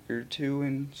a week or two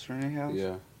in Serenity House.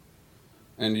 Yeah.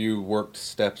 And you worked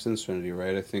steps in Serenity,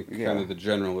 right? I think Yeah. kind of the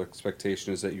general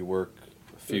expectation is that you work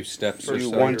a few steps So or you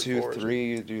so. do 1, or 2, four. 3,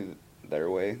 you do their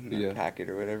way, their Yeah. packet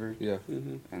or whatever. Yeah.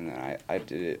 Mhm. And then I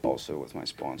did it also with my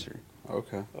sponsor.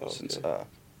 Okay. Okay. Since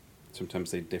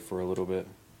Sometimes they differ a little bit.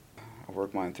 I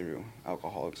work mine through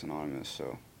Alcoholics Anonymous,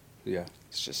 so Yeah. it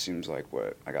just seems like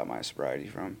what I got my sobriety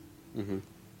from. Mm-hmm.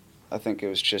 I think it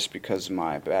was just because of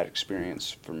my bad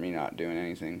experience for me not doing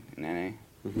anything in NA.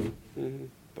 Mm-hmm. Mhm.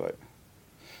 But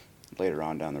later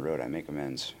on down the road, I made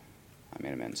amends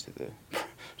to the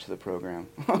to the program.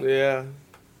 Yeah.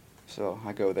 So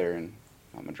I go there, and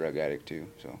I'm a drug addict too.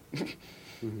 So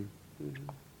Mm-hmm. Mhm.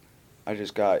 I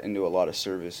just got into a lot of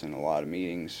service and a lot of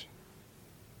meetings.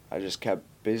 I just kept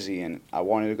busy, and I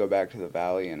wanted to go back to the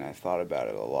Valley, and I thought about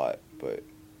it a lot, but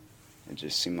it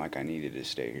just seemed like I needed to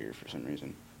stay here for some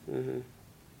reason. Mhm.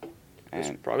 It's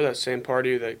And probably that same part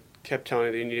of you that kept telling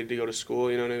you that you needed to go to school.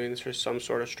 You know what I mean? There's some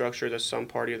sort of structure. There's some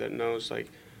part of you that knows, like,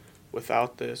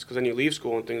 without this, because then you leave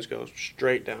school and things go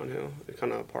straight downhill. There's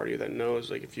kind of a part of you that knows,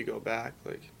 like, if you go back,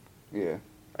 like, yeah,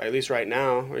 at least right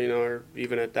now, or, you know, or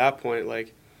even at that point,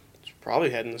 like, it's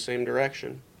probably heading the same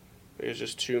direction. It's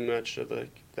just too much of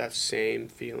that same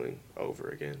feeling over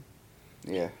again.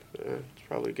 yeah, It's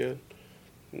probably good.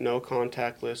 No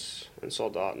contactless and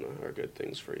Soldotna are good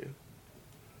things for you.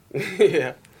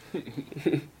 Yeah.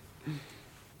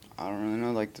 I don't really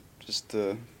know. Like just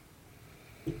the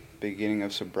beginning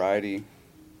of sobriety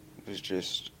was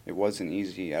just, it wasn't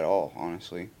easy at all.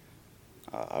 Honestly,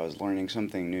 I was learning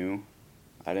something new.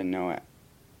 I didn't know it.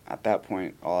 At that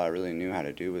point, all I really knew how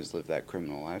to do was live that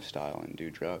criminal lifestyle and do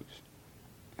drugs.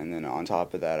 And then on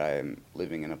top of that, I am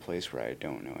living in a place where I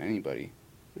don't know anybody.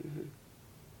 Mhm.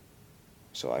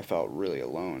 So I felt really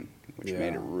alone, which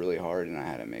made Yeah. it really hard, and I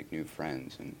had to make new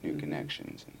friends and new Mhm.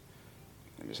 connections. And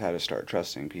I just had to start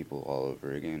trusting people all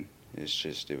over again.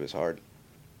 It was hard.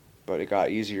 But it got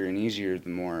easier and easier the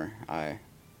more I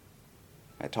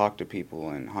talked to people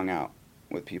and hung out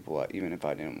with people, even if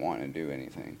I didn't want to do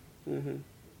anything. Mhm.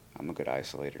 I'm a good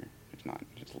isolator. It's not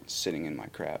just sitting in my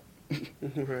crap. Right.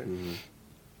 Mhm.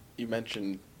 You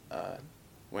mentioned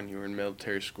when you were in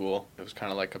military school, it was kind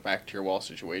of like a back to your wall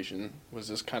situation. Was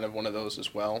this kind of one of those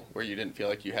as well, where you didn't feel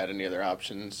like you had any other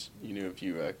options? You knew if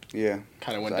you Yeah.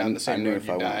 kind of went 'Cause down the same knew road,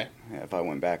 you'd die. If I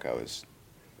went back, I was,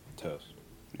 Toast.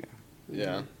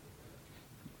 Yeah.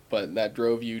 But that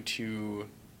drove you to,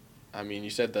 I mean, you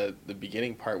said the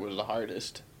beginning part was the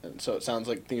hardest. And so it sounds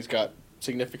like things got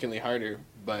significantly harder,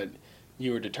 but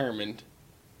you were determined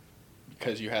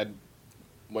because you had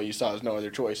what you saw as no other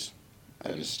choice.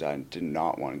 I did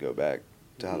not want to go back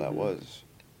to how that Mhm. was.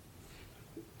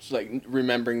 It's like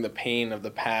remembering the pain of the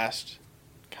past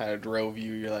kind of drove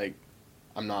you. You're like,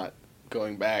 I'm not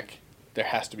going back. There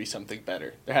has to be something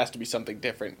better. There has to be something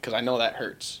different because I know that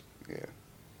hurts. Yeah.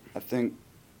 I think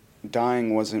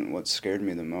dying wasn't what scared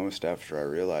me the most after I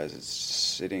realized it's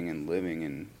sitting and living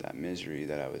in that misery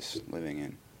that I was living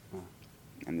in. Huh.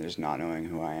 And just not knowing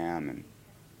who I am and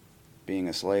being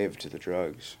a slave to the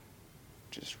drugs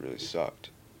just really sucked.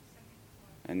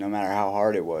 And no matter how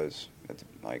hard it was, at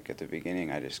the beginning,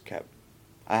 I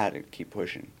had to keep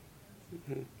pushing.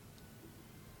 Mhm.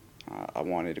 I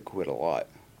wanted to quit a lot.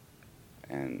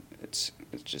 And it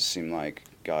just seemed like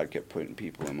God kept putting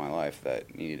people in my life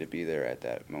that needed to be there at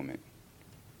that moment.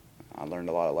 I learned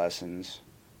a lot of lessons,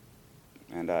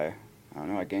 and I don't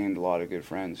know, I gained a lot of good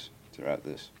friends throughout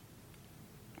this.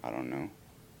 I don't know.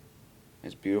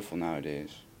 It's beautiful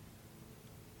nowadays.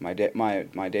 My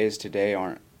days today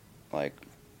aren't like,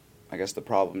 I guess the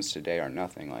problems today are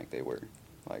nothing like they were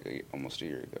like almost a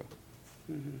year ago.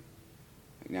 Mhm.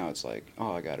 Like now it's like,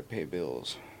 oh, I gotta pay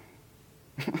bills.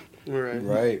 Right.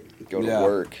 Right. Go to Yeah.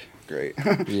 work. Great.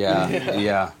 Yeah, Yeah.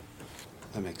 yeah.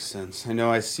 That makes sense. I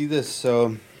know I see this,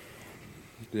 so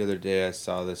the other day I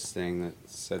saw this thing that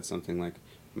said something like,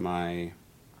 my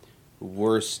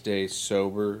worst day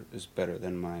sober is better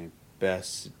than my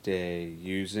best day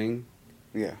using.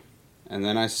 Yeah. And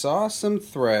then I saw some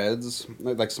threads,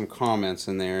 like some comments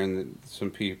in there, and some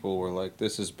people were like,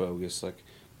 this is bogus. Like,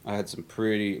 I had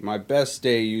my best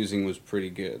day using was pretty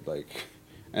good. Like,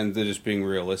 and they're just being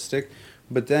realistic.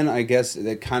 But then I guess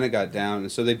it kind of got down,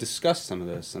 and so they discussed some of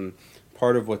this. And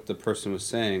part of what the person was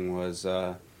saying was,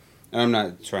 and I'm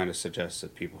not trying to suggest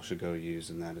that people should go use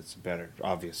and that it's better,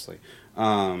 obviously.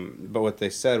 But what they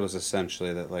said was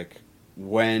essentially that, like,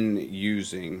 when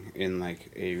using in, like,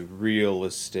 a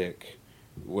realistic,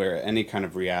 where any kind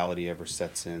of reality ever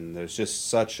sets in, there's just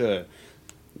such a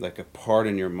part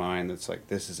in your mind that's like,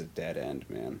 this is a dead end,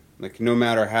 man. Like, no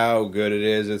matter how good it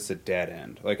is, it's a dead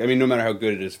end. Like, I mean, no matter how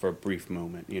good it is for a brief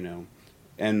moment, you know.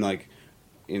 And, like,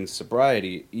 in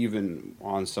sobriety, even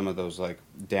on some of those, like,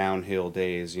 downhill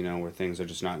days, you know, where things are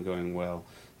just not going well,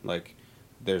 like,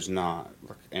 there's not,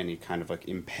 like, any kind of, like,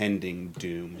 impending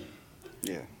doom.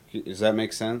 Yeah. Does that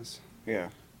make sense? Yeah.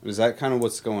 Is that kind of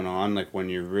what's going on? Like, when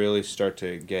you really start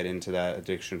to get into that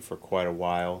addiction for quite a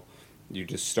while, you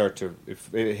just start to,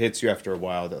 if it hits you after a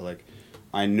while that, like,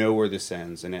 I know where this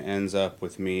ends, and it ends up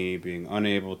with me being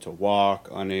unable to walk,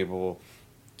 unable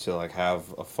to, like,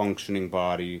 have a functioning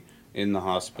body, in the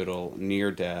hospital,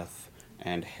 near death,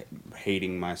 and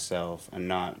hating myself, and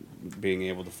not being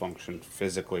able to function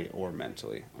physically or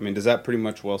mentally. I mean, does that pretty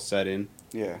much well set in?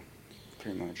 Yeah.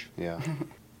 Pretty much. Yeah.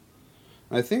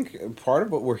 I think part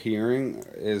of what we're hearing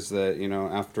is that, you know,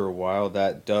 after a while,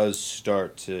 that does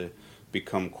start to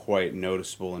become quite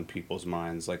noticeable in people's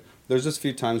minds. Like, there's just a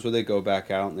few times where they go back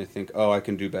out and they think, oh, I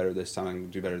can do better this time, I can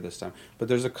do better this time. But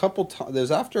there's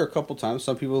after a couple times,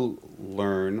 some people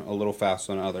learn a little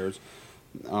faster than others,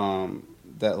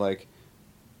 that, like,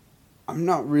 I'm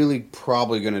not really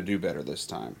probably going to do better this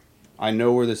time. I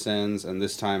know where this ends, and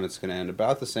this time it's going to end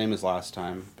about the same as last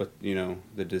time, but, you know,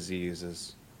 the disease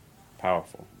is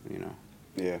powerful, you know.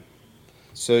 Yeah.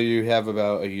 So you have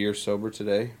about a year sober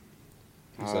today?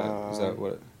 Is that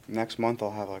what? Next month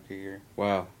I'll have like a year.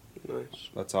 Wow, Nice.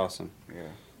 that's awesome.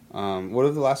 Yeah. What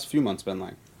have the last few months been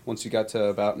like? Once you got to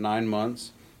about 9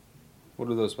 months, what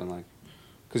have those been like?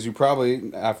 Because you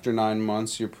probably, after 9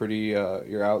 months, you're pretty,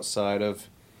 you're outside of,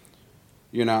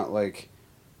 you're not like,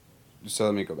 so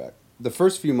let me go back. the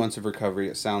first few months of recovery,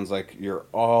 it sounds like you're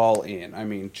all in. I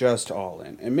mean, just all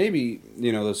in. And maybe,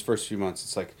 those first few months,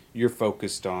 it's like you're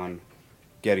focused on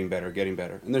getting better.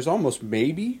 And there's almost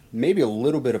maybe a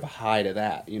little bit of a high to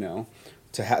that,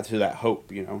 to that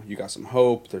hope, You got some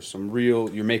hope, there's some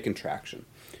you're making traction.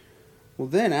 Well,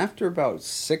 then after about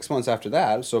 6 months after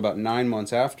that, so about 9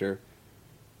 months after,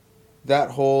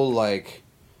 that whole, like,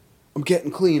 I'm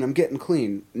getting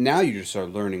clean. Now you just are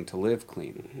learning to live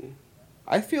clean. Mm-hmm.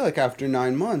 I feel like after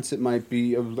 9 months, it might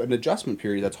be an adjustment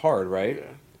period that's hard, right?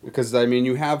 Yeah. Because, I mean,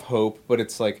 you have hope, but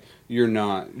it's like you're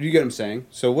not. You get what I'm saying?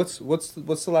 So what's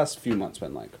the last few months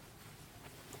been like?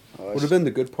 What have been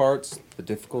the good parts, the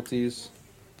difficulties?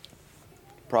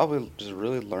 Probably just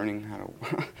really learning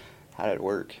how to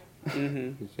work.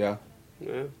 Mm-hmm. Yeah.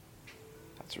 Yeah.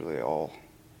 That's really all.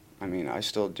 I mean, I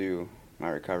still do my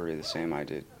recovery the same I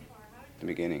did at the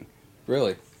beginning.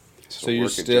 Really? So you're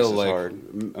work it still just as like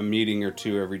hard. a meeting or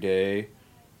two every day?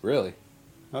 Really?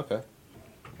 Okay.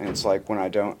 And it's like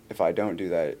if I don't do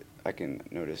that, I can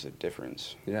notice a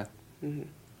difference. Yeah.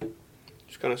 Mm-hmm.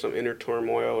 Just kind of some inner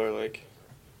turmoil, or like,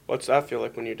 what's that feel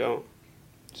like when you don't?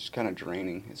 It's just kind of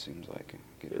draining, it seems like.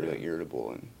 I get really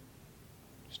irritable and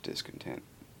just discontent.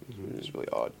 Mm-hmm. It's really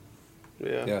odd.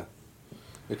 Yeah. Yeah.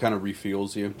 It kind of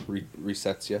refuels you,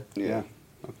 resets you. Yeah.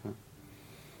 Okay.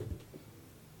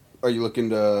 Are you looking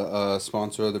to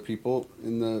sponsor other people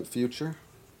in the future?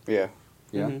 Yeah.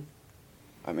 Yeah. Mm-hmm.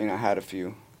 I mean, I had a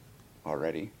few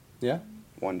already. Yeah.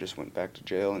 One just went back to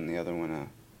jail, and the other one,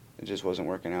 it just wasn't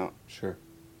working out. Sure.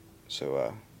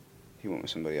 So he went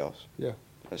with somebody else. Yeah.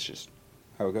 That's just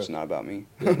How it goes. it's not about me.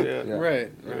 Yeah. Yeah.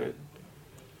 Right.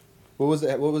 What was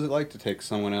it like to take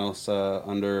someone else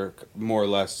more or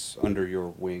less under your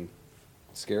wing?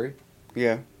 Scary?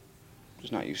 Yeah.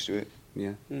 Just not used to it.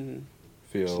 Yeah. Mm-hmm.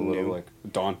 Feel It's a little new. like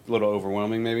a little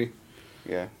overwhelming maybe?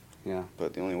 Yeah. Yeah.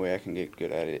 But the only way I can get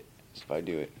good at it is if I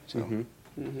do it. So Mm-hmm.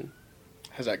 Mm-hmm.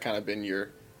 Has that kind of been your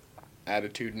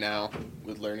attitude now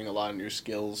with learning a lot of new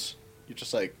skills? You're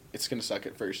just like, it's going to suck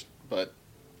at first, but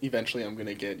eventually I'm going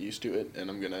to get used to it and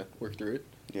I'm going to work through it?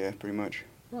 yeah, pretty much.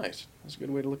 Nice. That's a good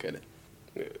way to look at it.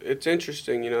 It's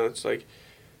interesting, it's like,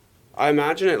 I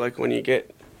imagine it like when you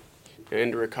get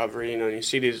into recovery, and you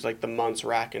see these like the months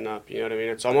racking up, you know what I mean?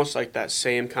 It's almost like that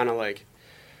same kind of like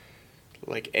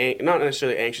not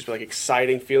necessarily anxious, but like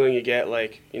exciting feeling you get,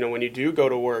 like, when you do go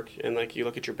to work and like you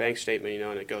look at your bank statement,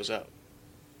 and it goes up.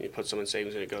 You put some in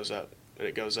savings and it goes up, and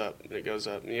it goes up, and it goes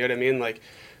up. You know what I mean? Like,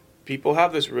 people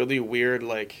have this really weird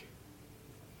like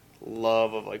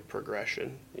love of like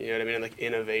progression, you know what I mean, and like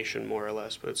innovation more or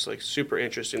less, but it's like super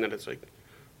interesting that it's like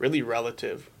really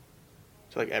relative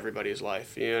to like everybody's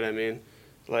life, you know what I mean?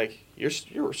 Like,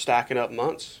 you're stacking up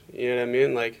months, you know what I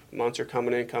mean? Like, months are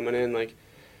coming in, like,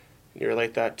 you're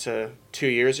like that to 2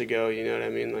 years ago, you know what I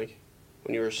mean? Like,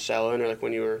 when you were selling or like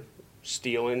when you were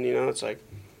stealing, it's like,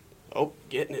 oh,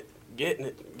 getting it,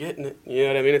 you know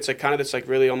what I mean? It's like kind of this like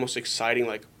really almost exciting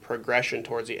like progression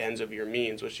towards the ends of your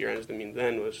means, which your ends of the means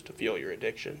then was to fuel your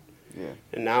addiction. Yeah.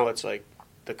 And now it's like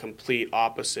the complete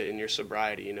opposite in your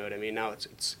sobriety, you know what I mean? Now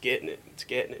it's getting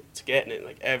it,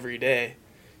 like every day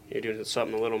you're doing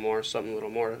something a little more,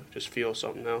 just feel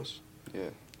something else. Yeah.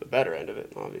 The better end of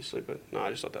it, obviously, but no, I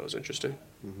just thought that was interesting.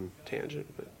 Mm-hmm. Tangent,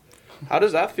 but how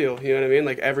does that feel? You know what I mean?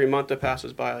 Like, every month that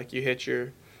passes by, like, you hit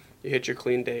your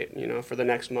clean date, for the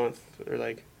next month, or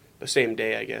like the same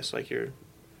day, I guess, like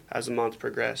as the months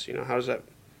progress, how does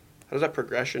that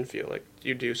progression feel? Like, do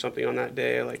you do something on that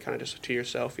day, like kind of just to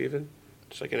yourself, even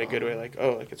just like in a good way, like,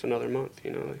 oh, like it's another month,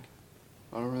 like.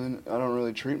 I don't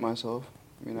really treat myself.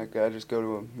 I mean, I just go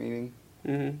to a meeting,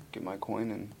 Mm-hmm. get my coin,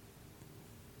 and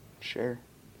share.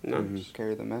 Nice. Mhm.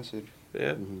 Carry the message.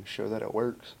 Yeah. Mm-hmm. Show that it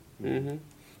works. Mm-hmm.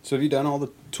 So have you done all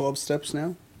the 12 steps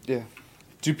now? Yeah.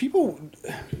 Do people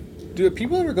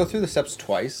ever go through the steps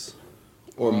twice,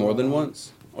 or more than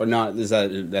once, or not?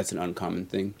 That's an uncommon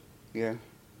thing? Yeah.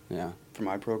 Yeah, For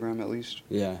my program, at least.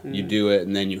 yeah. You Mhm. do it,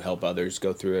 and then you help others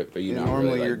go through it, but you're Yeah, not normally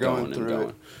really like you're going through going.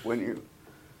 it when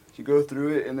you go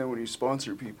through it, and then when you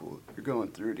sponsor people, you're going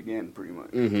through it again, pretty much.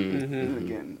 Mm-hmm. Mm-hmm. And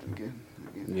again, again,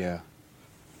 again. Yeah.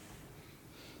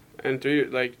 And do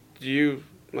you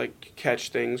like catch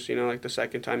things, like the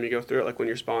second time you go through it, like when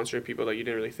you're sponsoring people that you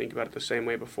didn't really think about it the same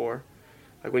way before,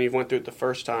 like when you've went through it the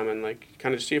first time and like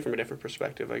kind of just see it from a different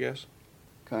perspective, I guess.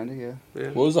 Kinda, yeah. Yeah.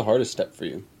 What was the hardest step for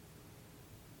you?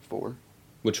 4.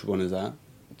 Which one is that?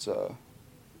 It's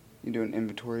you do an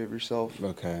inventory of yourself.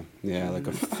 Okay. Yeah, like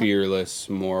a fearless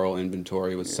moral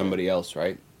inventory with Yeah. somebody else,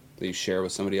 right? That you share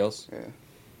with somebody else? Yeah.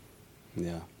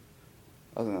 Yeah.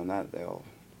 Other than that, they all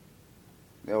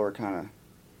were kind of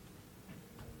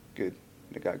good.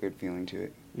 They got good feeling to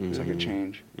it. It's like a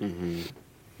change. Mm-hmm.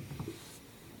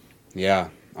 Yeah,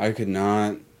 I could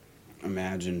not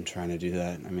imagine trying to do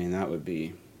that. I mean, that would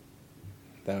be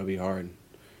hard. That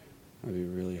would be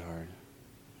really hard.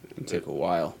 It'd take a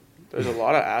while. There's a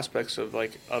lot of aspects of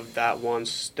that one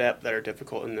step that are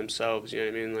difficult in themselves. You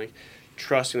know what I mean? Like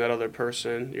trusting that other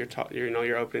person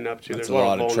you're opening up to. That's There's a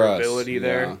lot of vulnerability trust.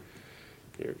 there. Yeah.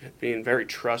 You're being very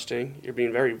trusting. You're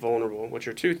being very vulnerable, which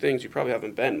are two things you probably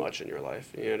haven't been much in your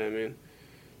life. You know what I mean?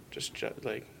 Just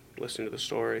like listening to the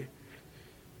story,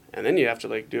 and then you have to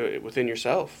like do it within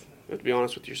yourself. You have to be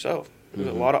honest with yourself. There's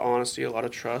a lot of honesty, a lot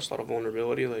of trust, a lot of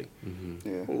vulnerability. Like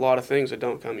a lot of things that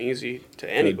don't come easy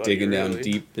to anybody. Digging really. down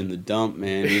deep in the dump,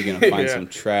 man, you're gonna find Yeah. some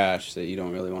trash that you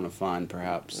don't really want to find.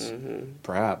 Perhaps,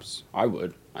 perhaps I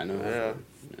would. I know. Yeah.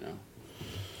 You know.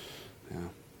 Yeah.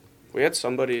 We had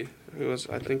somebody who was,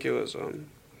 I think it was,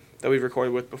 that we've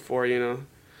recorded with before,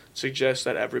 suggest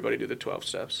that everybody do the 12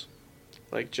 steps.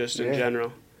 Like, just in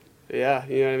general. Yeah,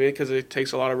 you know what I mean? Because it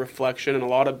takes a lot of reflection and a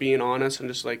lot of being honest and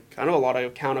just, like, kind of a lot of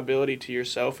accountability to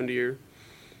yourself and to your,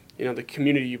 the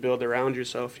community you build around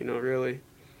yourself, really.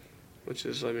 Which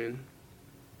is, I mean,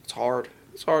 it's hard.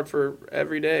 It's hard for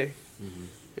every day. Mm-hmm.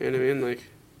 You know what I mean? Like,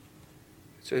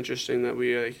 it's interesting that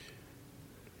we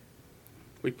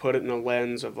put it in a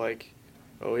lens of, like,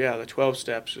 oh yeah, the 12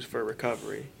 steps is for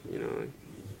recovery. Like,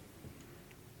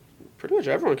 pretty much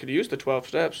everyone could use the 12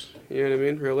 steps. You know what I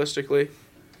mean? Realistically,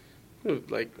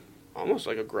 like almost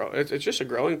like it's just a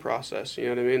growing process. You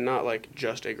know what I mean? Not like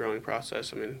just a growing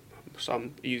process. I mean,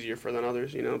 some easier for than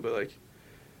others. But like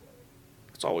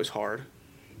it's always hard.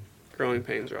 Growing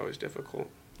pains are always difficult.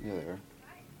 Yeah, they are.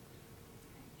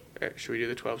 All right, should we do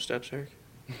the 12 steps, Eric?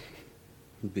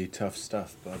 It'd be tough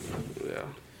stuff, bud. Yeah.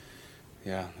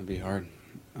 Yeah, it'd be hard.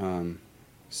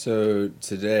 So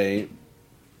today,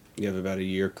 you have about a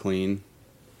year clean,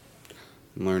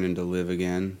 learning to live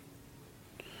again,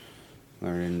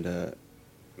 learning to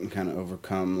kind of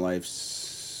overcome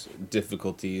life's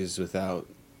difficulties without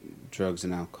drugs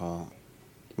and alcohol.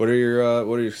 What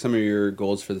are some of your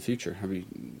goals for the future? Have you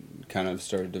kind of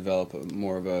started to develop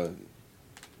more of a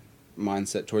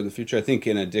mindset toward the future? I think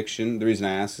in addiction, the reason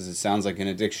I ask is it sounds like in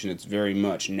addiction it's very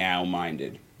much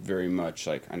now-minded, very much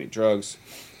like I need drugs,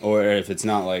 or if it's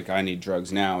not like I need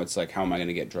drugs now, it's like how am I going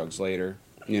to get drugs later,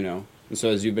 And so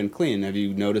as you've been clean, have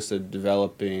you noticed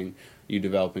developing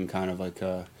kind of like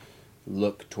a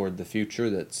look toward the future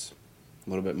that's a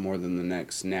little bit more than the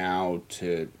next now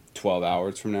to 12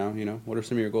 hours from now, What are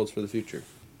some of your goals for the future?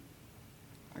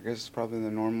 I guess it's probably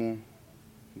the normal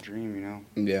dream,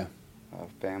 Yeah.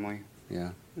 Family,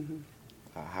 Yeah.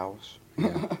 a house.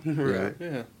 Yeah. Right.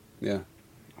 Yeah. Yeah.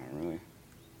 I don't really.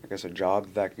 I guess a job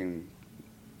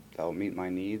that'll meet my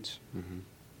needs.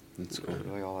 That's That's cool.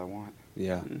 really all I want.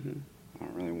 Yeah. I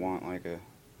don't really want like a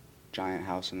giant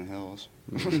house in the hills.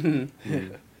 Mhm.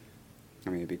 I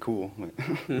mean, it'd be cool, but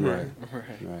Right.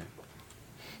 Right. Right.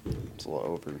 it's a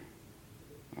little over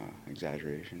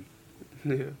exaggeration.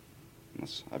 Yeah.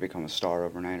 Unless I become a star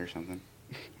overnight or something.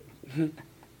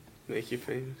 Make you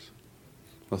famous.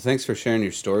 Well, thanks for sharing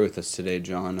your story with us today,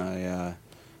 John. I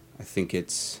think I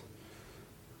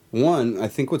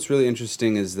think what's really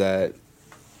interesting is that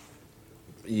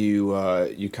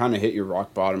you kind of hit your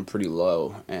rock bottom pretty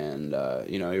low, and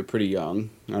you're pretty young.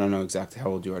 I don't know exactly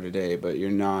how old you are today, but you're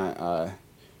not.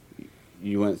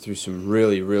 You went through some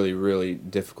really, really, really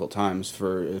difficult times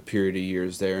for a period of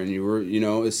years there, and you were,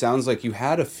 it sounds like you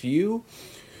had a few.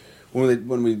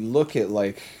 When we look at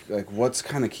like what's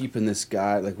kind of keeping this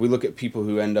guy, like we look at people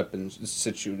who end up in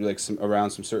around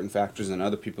some certain factors and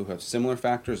other people who have similar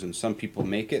factors, and some people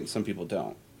make it and some people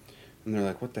don't. And they're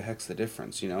like, what the heck's the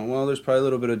difference? Well, there's probably a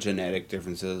little bit of genetic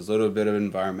differences, a little bit of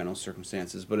environmental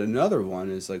circumstances, but another one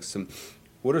is like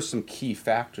what are some key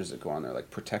factors that go on there, like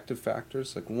protective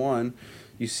factors? Like one,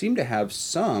 you seem to have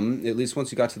some, at least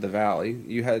once you got to the valley,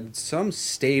 you had some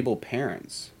stable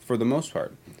parents for the most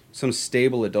part. Some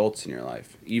stable adults in your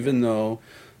life, even though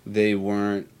they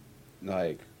weren't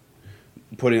like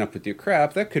putting up with your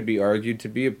crap. That could be argued to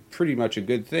be pretty much a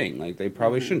good thing. Like they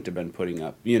probably shouldn't have been putting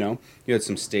up. You had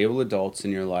some stable adults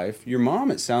in your life. Your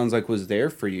mom, it sounds like, was there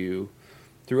for you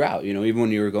throughout. Even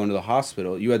when you were going to the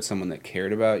hospital, you had someone that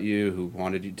cared about you, who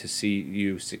wanted you to see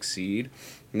you succeed.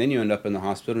 And then you end up in the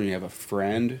hospital and you have a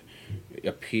friend,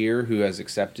 a peer who has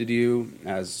accepted you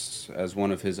as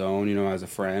one of his own. As a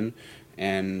friend.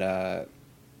 And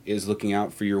is looking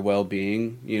out for your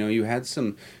well-being. You had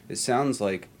it sounds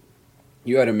like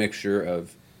you had a mixture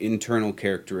of internal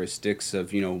characteristics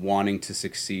of, wanting to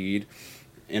succeed,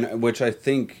 and which I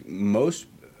think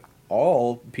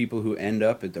all people who end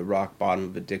up at the rock bottom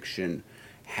of addiction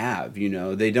have.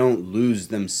 They don't lose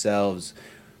themselves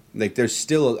like there's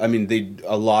still, I mean,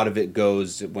 a lot of it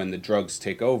goes when the drugs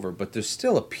take over, but there's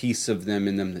still a piece of them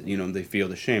in them that, you know, they feel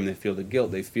the shame, they feel the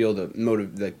guilt, they feel the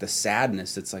motive, like the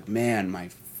sadness. It's like, man, my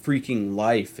freaking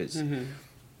life is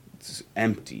it's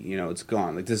empty, you know, it's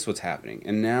gone. Like, this is what's happening.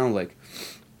 And now, like,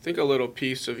 I think a little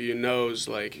piece of you knows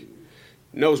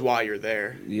why you're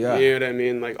there. Yeah. You know what I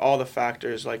mean? Like, all the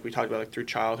factors, like, we talked about, like, through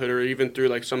childhood or even through,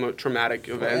 like, some traumatic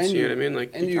events, you know what I mean?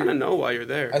 Like, you kind of know why you're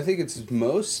there. I think it's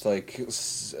most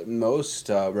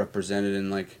represented in,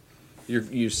 like,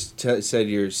 you said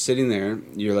you're sitting there,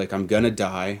 you're like, I'm gonna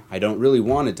die, I don't really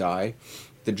want to die,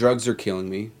 the drugs are killing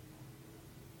me,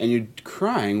 and you're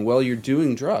crying while you're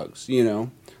doing drugs, you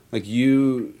know? Like,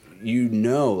 you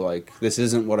know, like, this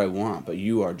isn't what I want, but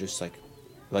you are just,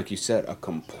 like you said, a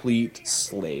complete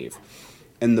slave.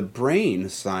 And the brain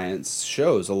science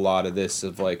shows a lot of this,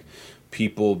 of like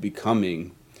people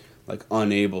becoming like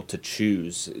unable to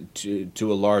choose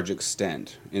to a large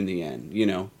extent in the end, you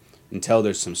know, until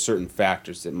there's some certain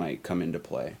factors that might come into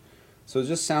play. So it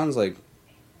just sounds like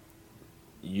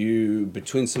you,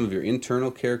 between some of your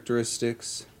internal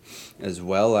characteristics as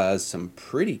well as some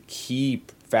pretty key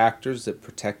factors that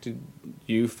protected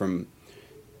you from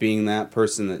being that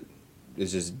person that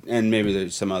is just, and maybe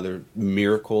there's some other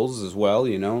miracles as well,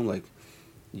 you know, like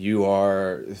you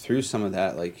are through some of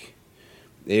that, like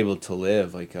able to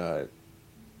live like a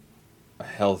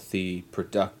healthy,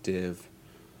 productive,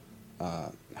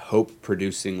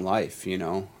 hope-producing life, you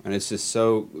know, and it's just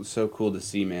so cool to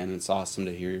see, man. It's awesome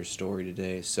to hear your story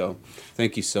today. So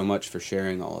thank you so much for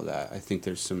sharing all of that. I think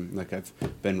there's some, like I've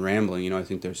been rambling, you know, I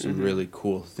think there's some really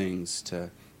cool things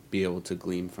to be able to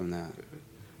glean from that.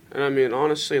 And I mean,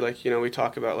 honestly, like, you know, we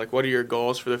talk about, like, what are your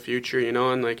goals for the future, you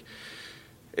know, and, like,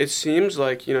 it seems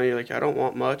like, you know, you're like, I don't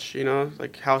want much, you know,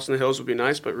 like, house in the hills would be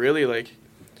nice, but really, like,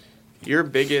 your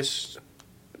biggest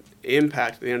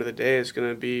impact at the end of the day is going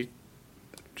to be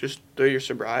just through your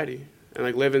sobriety and,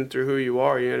 like, living through who you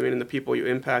are, you know what I mean, and the people you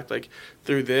impact, like,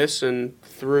 through this and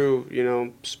through, you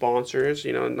know, sponsors,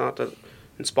 you know, not that,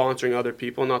 and sponsoring other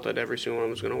people, not that every single one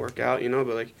was going to work out, you know,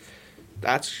 but, like,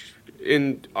 that's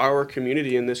in our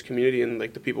community, in this community, and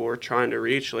like the people we're trying to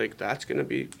reach, like that's going to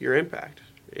be your impact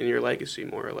and your legacy,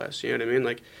 more or less, you know what I mean,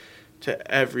 like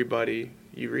to everybody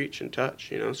you reach and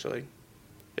touch, you know. So like,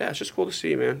 yeah, it's just cool to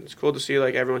see, man. It's cool to see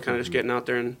like everyone kind of just getting out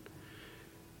there and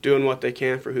doing what they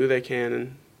can for who they can,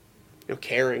 and you know,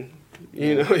 caring,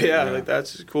 you know. Like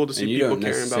that's cool to see people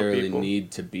caring about people. You don't necessarily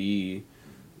need to be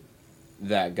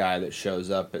that guy that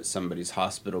shows up at somebody's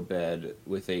hospital bed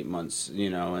with 8 months, you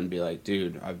know, and be like,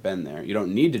 dude, I've been there. You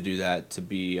don't need to do that to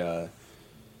be, to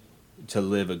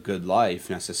live a good life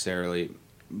necessarily,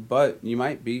 but you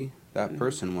might be that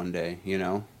person one day, you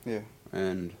know? Yeah.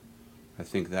 And I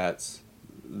think that's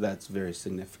very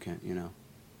significant, you know?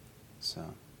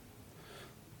 So,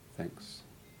 thanks.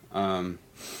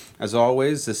 As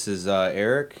always, this is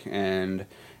Eric and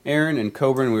Aaron and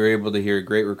Coburn. We were able to hear a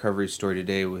great recovery story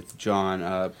today with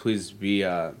John. Please be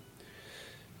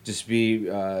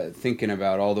thinking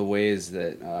about all the ways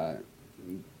that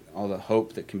all the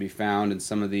hope that can be found in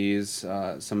some of these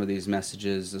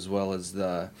messages, as well as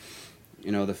the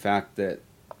fact that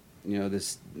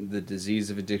the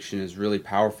disease of addiction is really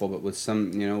powerful, but with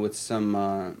some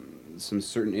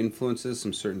certain influences,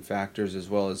 some certain factors, as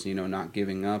well as not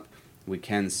giving up, we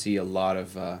can see a lot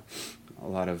of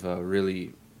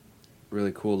really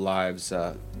cool lives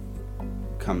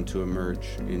come to emerge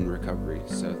in recovery.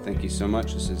 So thank you so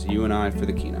much. This is You and I for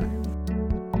the Kenai.